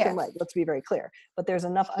play on a broken leg, let's be very clear, but there's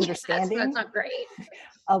enough understanding that's not great.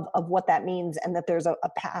 of what that means, and that there's a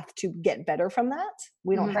path to get better from that.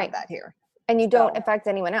 We don't Right. have that here. And you don't So- affect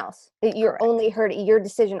anyone else. You're Correct. only hurt, your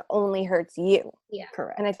decision only hurts you. Yeah.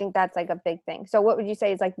 Correct. And I think that's like a big thing. So what would you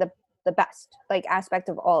say is like the best like aspect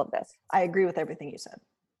of all of this? I agree with everything you said.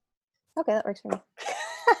 Okay, that works for me.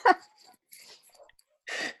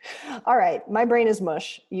 All right, my brain is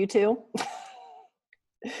mush. You too?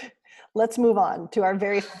 Let's move on to our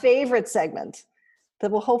very favorite segment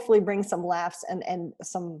that will hopefully bring some laughs and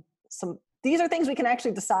some, these are things we can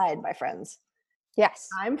actually decide, my friends. Yes.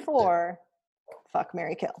 Time for Fuck,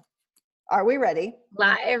 Marry, Kill. Are we ready?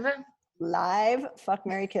 Live. Fuck,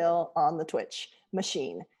 Marry, Kill on the Twitch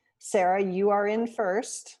machine. Sarah, you are in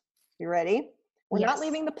first. You ready? We're not Yes.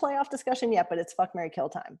 leaving the playoff discussion yet, but it's Fuck, Marry, Kill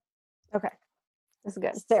time. Okay. This is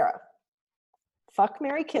good. Sarah, Fuck,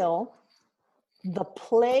 Marry, Kill. The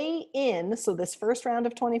play-in, so this first round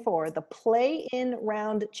of 24, the play-in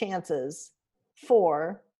round chances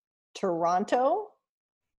for Toronto,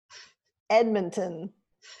 Edmonton,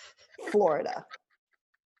 Florida.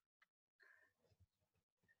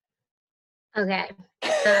 Okay.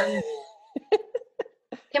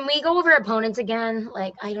 Can we go over opponents again?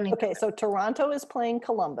 Like, I don't even. Okay, so Toronto is playing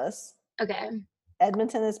Columbus. Okay.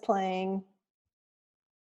 Edmonton is playing,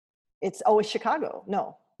 it's Chicago.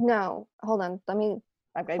 No, No, hold on. Let me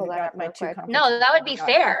I've Pull that got up my real 2 quick. conferences. No, that would be All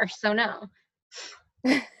fair. So no.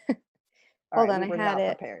 right, hold on, we I were had not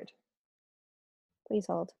it. prepared. Please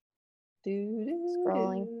hold.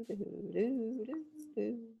 Scrolling.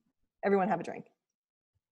 Everyone have a drink.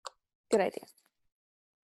 Good idea.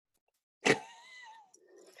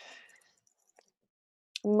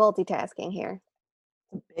 Multitasking here.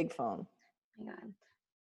 It's a big phone. Hang on.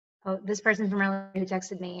 Oh, this person from earlier who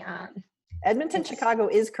texted me. Edmonton, Yes. Chicago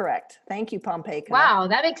is correct. Thank you, Pompey. Wow,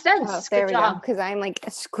 that makes sense. Oh, there Good we go. job. Because I'm like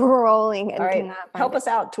scrolling and All right, cannot find help it. us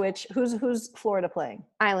out, Twitch. Who's Florida playing?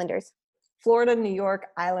 Islanders. Florida, New York,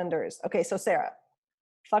 Islanders. Okay, so Sarah,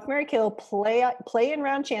 Fuck, Marry, Kill, play in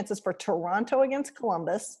round chances for Toronto against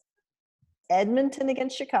Columbus, Edmonton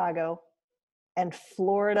against Chicago, and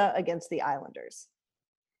Florida against the Islanders.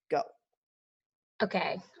 Go.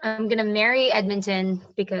 Okay, I'm gonna marry Edmonton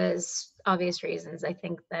because obvious reasons. I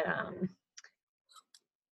think that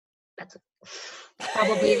that's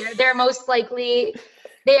probably they're most likely.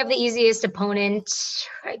 They have the easiest opponent.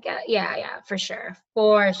 I guess. Yeah, for sure.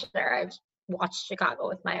 I've watched Chicago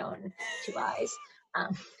with my own 2 eyes.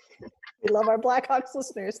 We love our Blackhawks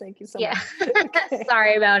listeners. Thank you so Yeah. much. Okay.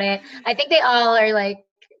 Sorry about it. I think they all are like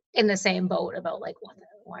in the same boat about like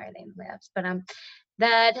why are they in the playoffs? But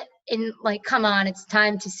that in like come on, it's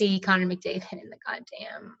time to see Connor McDavid in the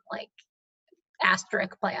goddamn like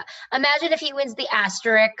asterisk playoff. Imagine if he wins the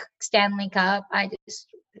asterisk Stanley Cup.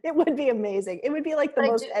 It would be amazing. It would be like the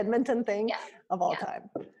most Edmonton thing Yeah, of all time.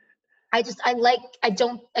 I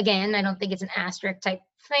don't think it's an asterisk type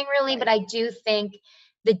thing really, but I do think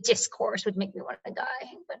the discourse would make me want to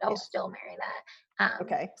die, but I'll still marry that.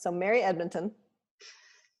 Okay, so marry Edmonton.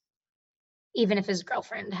 Even if his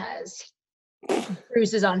girlfriend has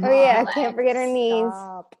bruises on her I legs. can't forget her knees.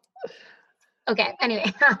 Stop. Okay,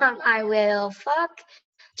 anyway, I will fuck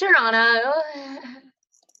Toronto.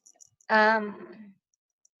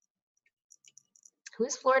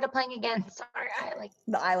 Who's Florida playing again? Sorry,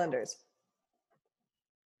 the Islanders.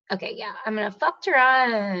 Okay, yeah, I'm gonna fuck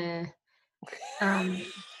Toronto. I'm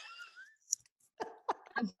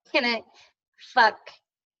gonna fuck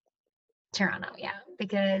Toronto, yeah,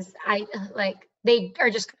 because they are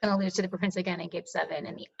just gonna lose to the Bruins again in Game 7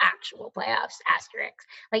 in the actual playoffs. Asterisk,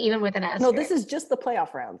 like even with an asterisk. No, this is just the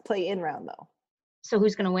playoff round, play-in round though. So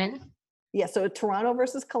who's gonna win? Yeah, so Toronto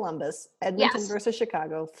versus Columbus, Edmonton versus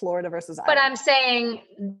Chicago, Florida versus Islanders. But I'm saying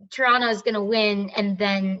Toronto's gonna win, and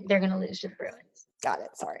then they're gonna lose to the Bruins. Got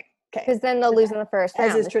it. Sorry. Okay. Because then they'll lose in the first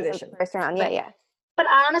round. As is tradition. First round, yeah. But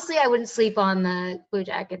honestly, I wouldn't sleep on the Blue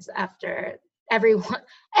Jackets after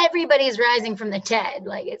everybody's rising from the dead.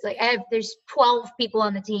 Like it's like there's 12 people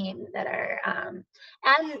on the team that are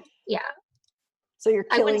and yeah. So you're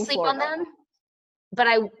killing I wouldn't sleep Florida. on them, but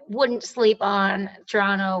I wouldn't sleep on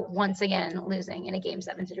Toronto once again losing in a Game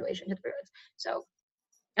 7 situation to the Bruins. So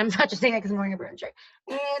I'm not just saying that because I'm wearing a Bruins shirt.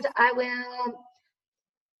 And I will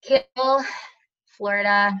kill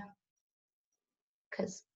Florida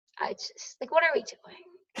because I just like, what are we doing?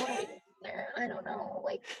 What are we doing there? I don't know.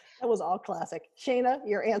 Like that was all classic. Shayna,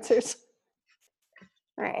 your answers.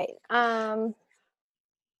 All right.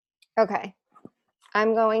 Okay.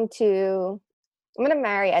 I'm going to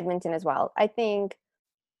marry Edmonton as well. I think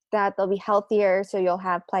that they'll be healthier, so you'll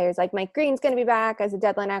have players like Mike Green's going to be back as a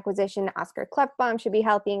deadline acquisition. Oscar Klefbom should be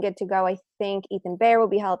healthy and good to go. I think Ethan Bear will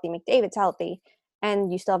be healthy. McDavid's healthy.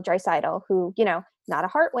 And you still have Draisaitl, who, not a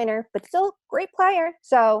Hart winner, but still great player.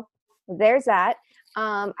 So there's that.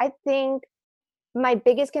 I think my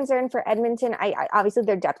biggest concern for Edmonton, I obviously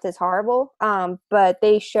their depth is horrible, but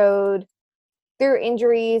they showed through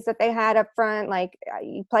injuries that they had up front, like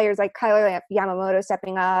players like Kyler Yamamoto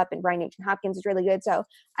stepping up and Brian Nugent-Hopkins is really good. So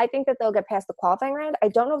I think that they'll get past the qualifying round. I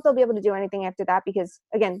don't know if they'll be able to do anything after that because,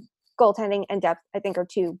 again, goaltending and depth, I think, are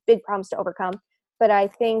two big problems to overcome. But I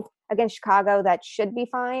think against Chicago, that should be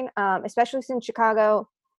fine, especially since Chicago,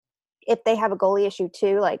 if they have a goalie issue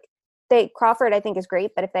too, like Crawford, I think, is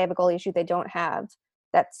great, but if they have a goalie issue, they don't have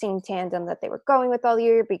that same tandem that they were going with all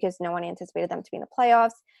year because no one anticipated them to be in the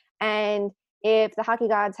playoffs. And if the hockey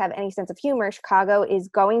gods have any sense of humor, Chicago is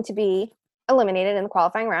going to be eliminated in the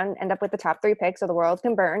qualifying round and end up with the top 3 picks, so the world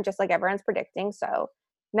can burn, just like everyone's predicting. So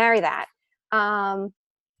marry that. I'm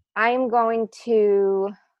going to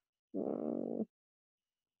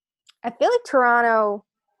I feel like Toronto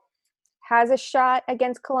has a shot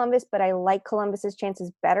against Columbus, but I like Columbus's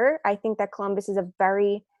chances better. I think that Columbus is a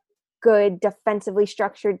very good defensively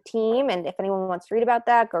structured team, and if anyone wants to read about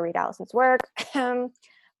that, go read Allison's work.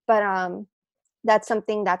 But that's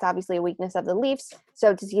something that's obviously a weakness of the Leafs.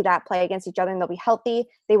 So to see that play against each other and they'll be healthy.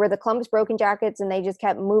 They were the Columbus Broken Jackets, and they just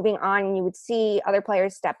kept moving on, and you would see other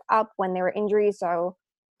players step up when there were injuries. So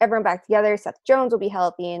everyone back together. Seth Jones will be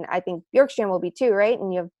healthy, and I think Bjorkstrand will be too, right?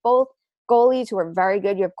 And you have both goalies who are very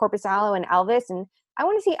good. You have Korpisalo and Elvis, and I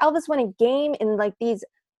want to see Elvis win a game in like these,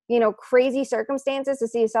 crazy circumstances to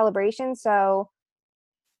see a celebration. So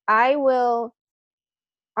I'm going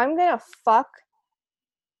to fuck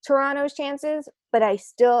Toronto's chances, but I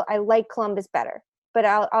like Columbus better. But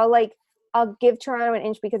I'll give Toronto an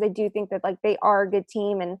inch because I do think that like they are a good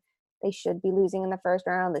team and they should be losing in the first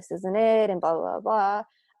round. This isn't it, and blah, blah, blah.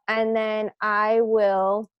 And then I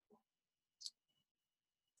will.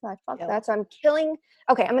 That. So I'm going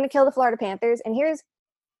to kill the Florida Panthers. And here's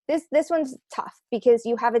this one's tough because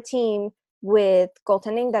you have a team with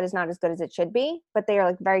goaltending that is not as good as it should be, but they are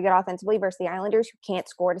like very good offensively versus the Islanders who can't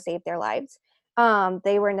score to save their lives.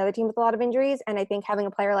 They were another team with a lot of injuries, and I think having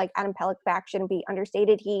a player like Adam Pelech back shouldn't be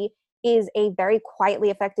understated. He is a very quietly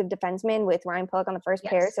effective defenseman with Ryan Pulock on the first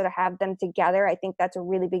pair. Yes. So to have them together, I think that's a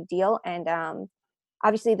really big deal. And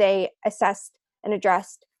obviously they assessed and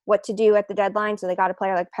addressed what to do at the deadline. So they got a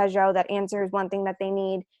player like Peugeot that answers one thing that they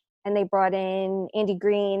need. And they brought in Andy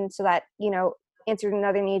Green so that, answered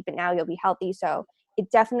another need, but now you'll be healthy. So it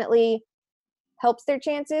definitely helps their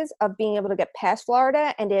chances of being able to get past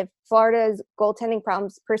Florida. And if Florida's goaltending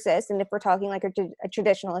problems persist, and if we're talking like a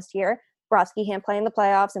traditionalist here, Brodsky can't play in the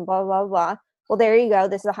playoffs and blah, blah, blah, blah. Well, there you go.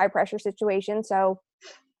 This is a high pressure situation. So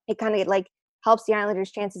it kind of like helps the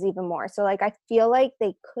Islanders' chances even more. So like, I feel like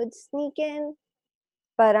they could sneak in,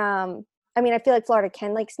 but I feel like Florida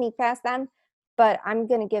can like sneak past them, but I'm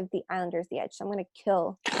going to give the Islanders the edge. So I'm going to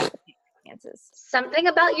kill the chances. Something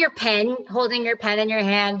about your pen, holding your pen in your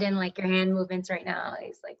hand and like your hand movements right now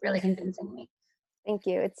is like really convincing me. Thank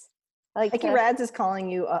you. It's like Rads is calling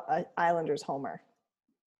you a Islanders homer.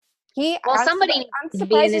 Somebody I'm needs to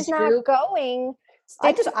be in surprised this he's not group. going.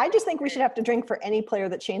 I just think we should have to drink for any player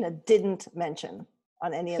that Shayna didn't mention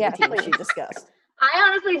on any of the teams she discussed. I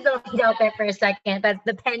honestly zoned out there for a second, but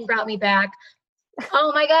the pen brought me back.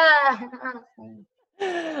 Oh my God.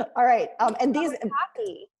 All right. And these,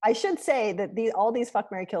 I should say that all these fuck,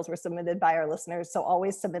 marry, kills were submitted by our listeners. So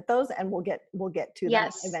always submit those and we'll get to them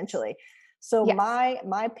eventually. So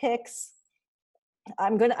my picks,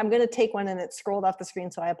 I'm gonna take one and it scrolled off the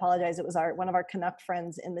screen, so I apologize. It was one of our Canuck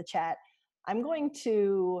friends in the chat. I'm going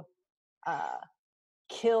to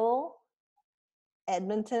kill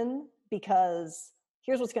Edmonton because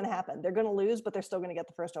here's what's going to happen. They're going to lose, but they're still going to get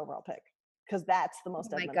the first overall pick because that's the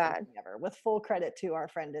most Edmonton thing ever. With full credit to our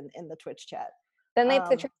friend in the Twitch chat. Then they have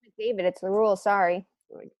to trade McDavid. It's the rule. Sorry.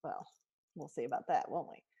 Well, we'll see about that, won't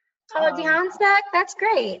we? Oh, Deion's back. That's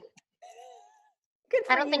great. Good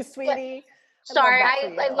for you, sweetie. Sorry,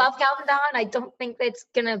 I love Calvin Don. I don't think that's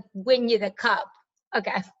gonna win you the cup.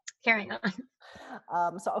 Okay, carrying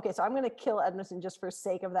on. So I'm going to kill Edmonton just for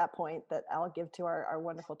sake of that point that I'll give to our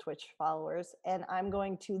wonderful Twitch followers, and I'm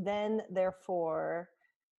going to then therefore,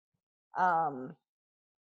 I'm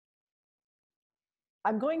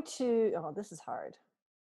going to. Oh, this is hard.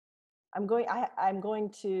 I'm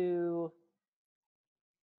going to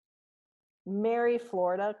marry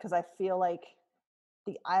Florida because I feel like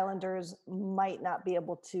the Islanders might not be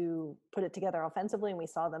able to put it together offensively, and we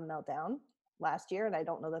saw them melt down last year, and I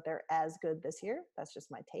don't know that they're as good this year. That's just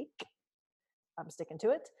my take. I'm sticking to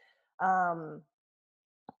it.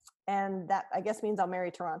 And that, I guess, means I'll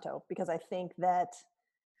marry Toronto because I think that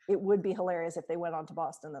it would be hilarious if they went on to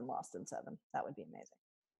Boston and lost in 7. That would be amazing.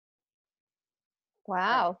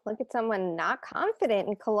 Wow, look at someone not confident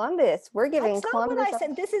in Columbus. We're giving That's Columbus. Not what I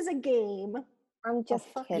said. This is a game. I'm just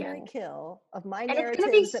kidding. Kill of my and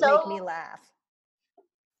narratives that make me laugh.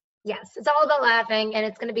 Yes, it's all about laughing, and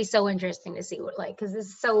it's going to be so interesting to see because this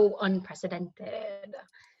is so unprecedented.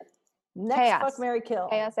 Next, chaos. Fuck, marry, kill.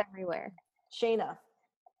 Chaos everywhere. Shayna.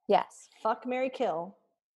 Yes. Fuck, marry, kill.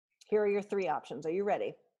 Here are your 3 options. Are you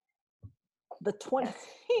ready? The 20,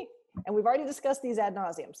 and we've already discussed these ad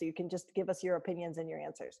nauseum, so you can just give us your opinions and your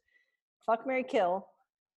answers. Fuck, marry, kill.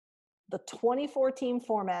 The 24-team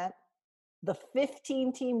format, the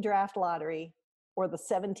 15-team draft lottery, or the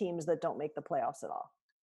 7 teams that don't make the playoffs at all.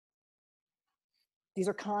 These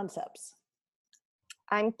are concepts.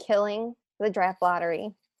 I'm killing the draft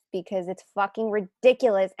lottery because it's fucking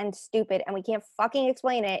ridiculous and stupid, and we can't fucking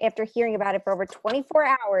explain it after hearing about it for over 24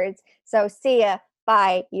 hours. So see ya.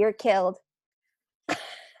 Bye. You're killed.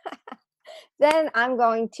 Then I'm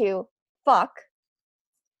going to fuck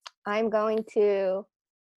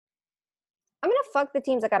the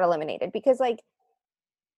teams that got eliminated because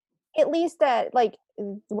at least that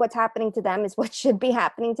what's happening to them is what should be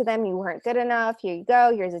happening to them. You weren't good enough. Here you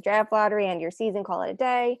go. Here's a draft lottery and your season, call it a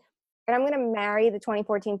day. And I'm going to marry the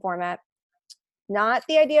 24-team format. Not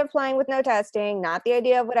the idea of playing with no testing, not the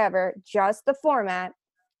idea of whatever, just the format,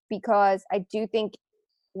 because I do think,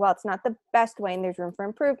 while it's not the best way and there's room for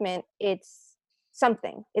improvement, it's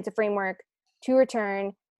something. It's a framework to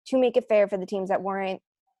return, to make it fair for the teams that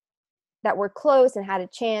were close and had a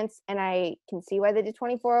chance. And I can see why they did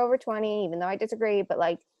 24/20, even though I disagree, but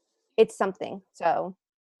it's something. So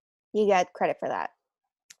you get credit for that.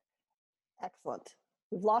 Excellent.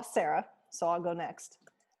 We've lost Sarah, so I'll go next.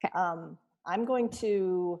 Okay. I'm going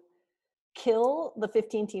to kill the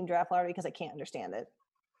 15-team draft lottery because I can't understand it.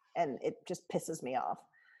 And it just pisses me off.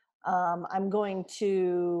 I'm going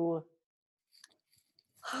to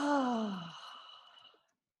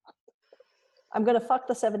fuck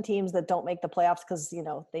the 7 teams that don't make the playoffs because,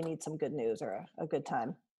 they need some good news or a good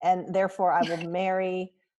time. And therefore, I will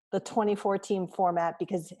marry the 24-team format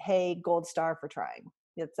because, hey, gold star for trying.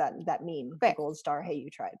 It's that meme, the gold star, hey, you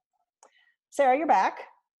tried. Sarah, you're back.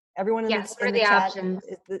 Everyone in Yes, the, what are in the the chat, options?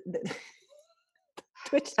 the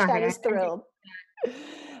Twitch Sorry, chat is I- thrilled.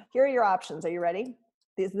 Here are your options. Are you ready?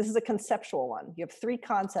 This is a conceptual one. You have 3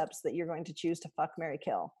 concepts that you're going to choose to fuck, marry,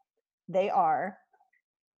 kill. They are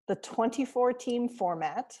the 24-team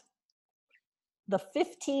format, the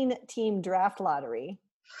 15-team draft lottery,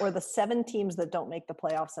 or the 7 teams that don't make the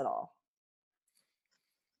playoffs at all.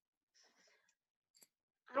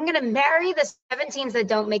 I'm gonna marry the 7 teams that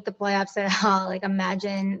don't make the playoffs at all. Like,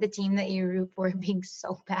 imagine the team that you root for being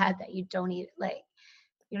so bad that you don't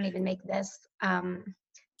even make this.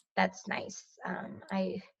 That's nice.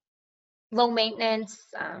 Low maintenance.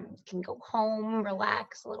 Can go home,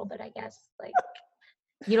 relax a little bit, I guess. Like,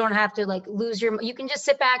 you don't have to like you can just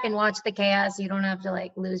sit back and watch the chaos. You don't have to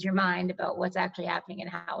like lose your mind about what's actually happening and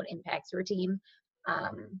how it impacts your team.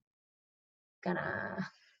 Gonna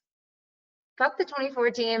fuck the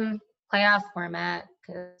 24-team playoff format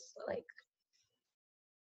because like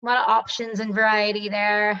a lot of options and variety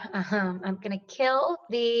there. I'm gonna kill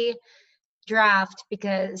the draft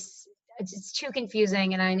because it's too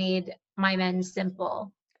confusing and I need my men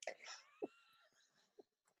simple.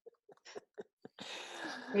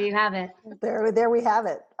 There you have it. There we have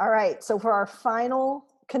it. All right. So for our final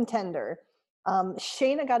contender,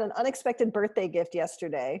 Shayna got an unexpected birthday gift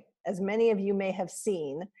yesterday, as many of you may have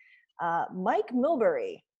seen. Mike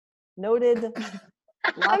Milbury, noted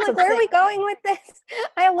I'm like, where are we going with this?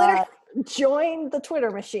 I literally joined the Twitter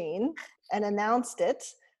machine and announced it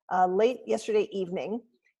late yesterday evening.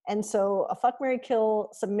 And so a fuck, marry, kill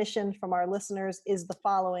submission from our listeners is the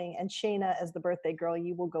following. And Shayna, as the birthday girl,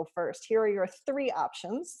 you will go first. Here are your 3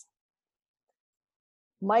 options.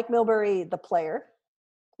 Mike Milbury, the player,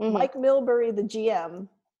 Mike Milbury, the GM,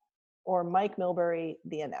 or Mike Milbury,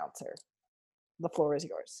 the announcer. The floor is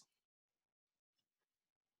yours.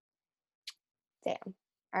 Damn.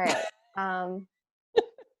 All right. All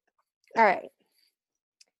right.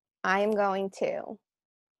 I am going to. God,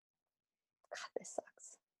 this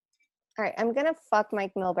sucks. All right. I'm going to fuck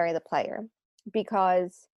Mike Milbury, the player,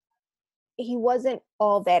 because he wasn't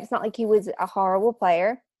all bad. It's not like he was a horrible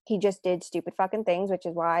player. He just did stupid fucking things, which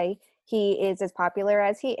is why he is as popular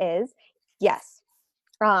as he is. Yes.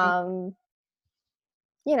 You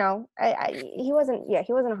know, he wasn't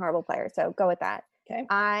a horrible player. So go with that. Okay.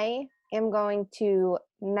 I am going to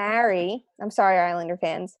marry, I'm sorry, Islander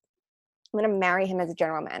fans. I'm going to marry him as a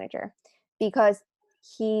general manager because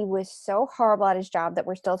he was so horrible at his job that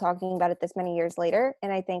we're still talking about it this many years later.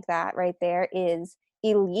 And I think that right there is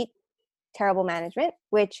elite, terrible management,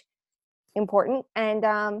 which important. And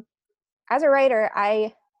as a writer,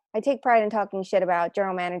 I take pride in talking shit about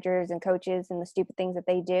general managers and coaches and the stupid things that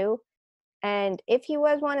they do. And if he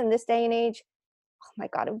was one in this day and age, oh my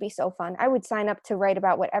God, it would be so fun. I would sign up to write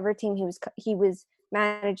about whatever team he was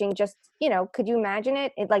managing. Just, you know, could you imagine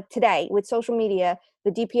it? Like today with social media,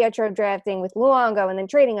 the DiPietro drafting with Luongo and then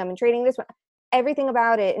trading him and trading this one, everything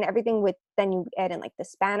about it and everything with, then you add in like the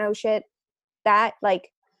Spano shit, that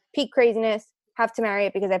like peak craziness, have to marry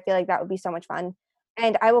it because I feel like that would be so much fun.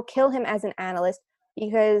 And I will kill him as an analyst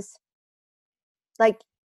because like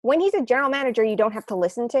when he's a general manager, you don't have to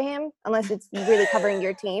listen to him unless it's really covering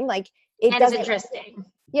your team. Like it That is doesn't. interesting.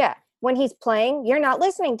 Yeah. When he's playing, you're not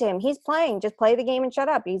listening to him. He's playing. Just play the game and shut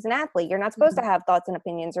up. He's an athlete. You're not supposed to have thoughts and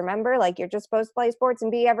opinions. Remember, like you're just supposed to play sports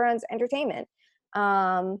and be everyone's entertainment.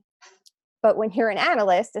 But when you're an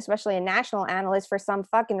analyst, especially a national analyst, for some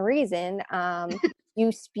fucking reason,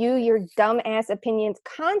 you spew your dumb ass opinions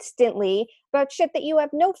constantly about shit that you have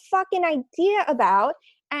no fucking idea about.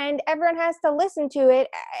 And everyone has to listen to it.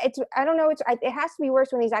 I don't know. It has to be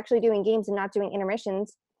worse when he's actually doing games and not doing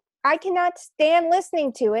intermissions. I cannot stand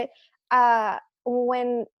listening to it.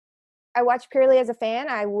 When I watch purely as a fan,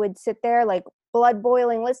 I would sit there like blood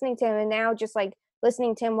boiling listening to him. And now just like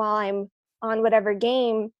listening to him while I'm on whatever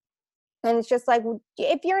game. And it's just like,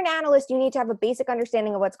 if you're an analyst, you need to have a basic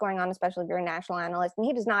understanding of what's going on, especially if you're a national analyst. And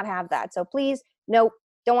he does not have that. So please, nope,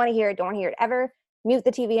 don't want to hear it. Don't want to hear it ever. Mute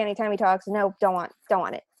the TV anytime he talks. Nope, don't want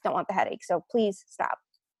it. Don't want the headache. So please stop.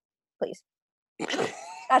 Please.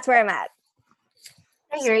 That's where I'm at.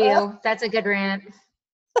 I hear you. That's a good rant.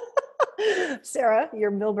 Sarah,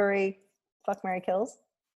 your Milbury fuck, marry, kills.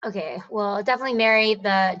 Okay, well, definitely marry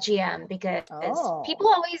the GM because people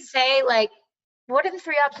always say like, what are the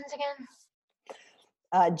 3 options again?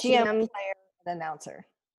 GM, player, and announcer.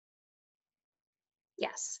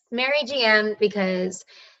 Yes, marry GM because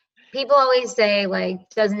people always say like,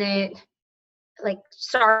 doesn't it like,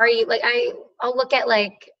 sorry, like I'll look at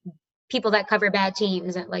like people that cover bad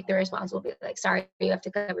teams and like the response will be like, sorry, you have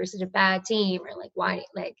to cover such a bad team, or like why,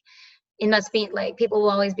 like it must be like people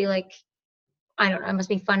will always be like, I don't know, it must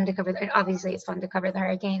be fun to cover, obviously it's fun to cover the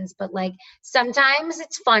Hurricanes, but like sometimes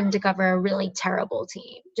it's fun to cover a really terrible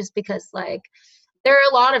team just because like there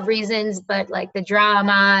are a lot of reasons, but like the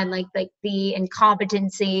drama and like the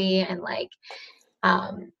incompetency and like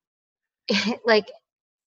like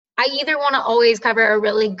I either want to always cover a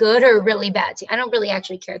really good or a really bad team. I don't really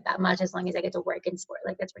actually care that much as long as I get to work in sport.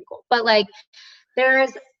 Like that's pretty cool. But like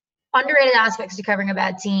there's underrated aspects to covering a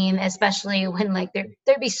bad team, especially when like there'd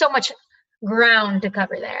be so much ground to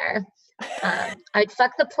cover there. I'd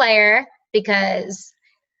fuck the player because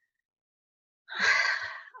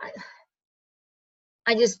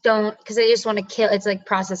I just don't, because I just want to kill. It's like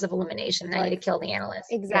process of elimination. I need to kill the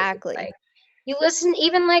analyst. Exactly. Like you listen,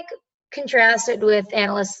 even like contrasted with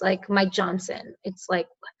analysts like Mike Johnson. It's like,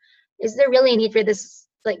 is there really a need for this?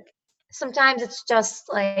 Like sometimes it's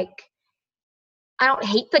just like, I don't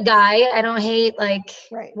hate the guy. I don't hate like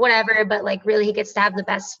whatever, but like really he gets to have the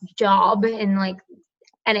best job in like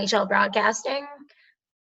NHL broadcasting.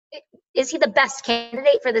 Is he the best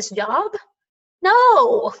candidate for this job?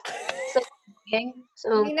 No. So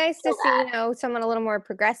it'd be nice to see, someone a little more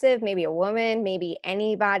progressive, maybe a woman, maybe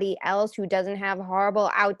anybody else who doesn't have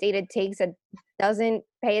horrible, outdated takes, that doesn't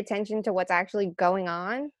pay attention to what's actually going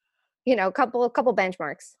on. A couple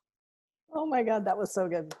benchmarks. Oh my God, that was so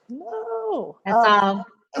good. No. That's all.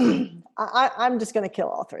 I'm just going to kill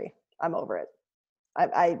all three. I'm over it.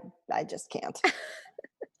 I just can't. I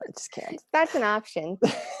just can't. That's an option.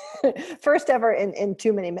 First ever in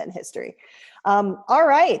Too Many Men history. All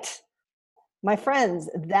right. My friends,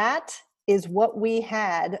 that is what we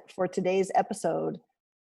had for today's episode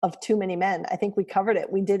of Too Many Men. I think we covered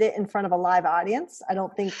it. We did it in front of a live audience. I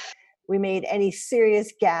don't think we made any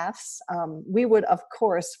serious gaffes. We would, of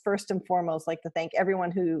course, first and foremost, like to thank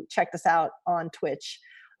everyone who checked us out on Twitch.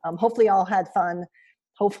 Hopefully all had fun.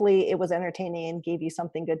 Hopefully it was entertaining and gave you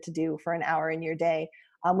something good to do for an hour in your day.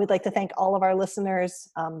 We'd like to thank all of our listeners.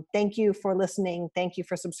 Thank you for listening. Thank you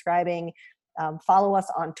for subscribing. Follow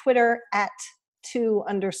us on Twitter at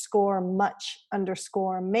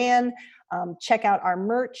 @2_much_man. Check out our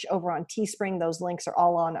merch over on Teespring. Those links are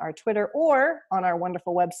all on our Twitter or on our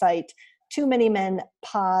wonderful website,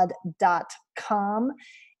 toomanymenpod.com.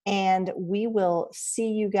 And we will see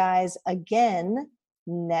you guys again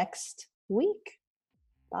next week.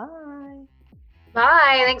 Bye.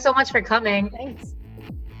 Bye. Thanks so much for coming. Thanks.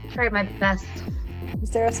 Tried my best.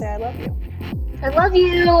 Sarah, say I love you. I love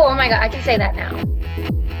you. Oh my God, I can say that now.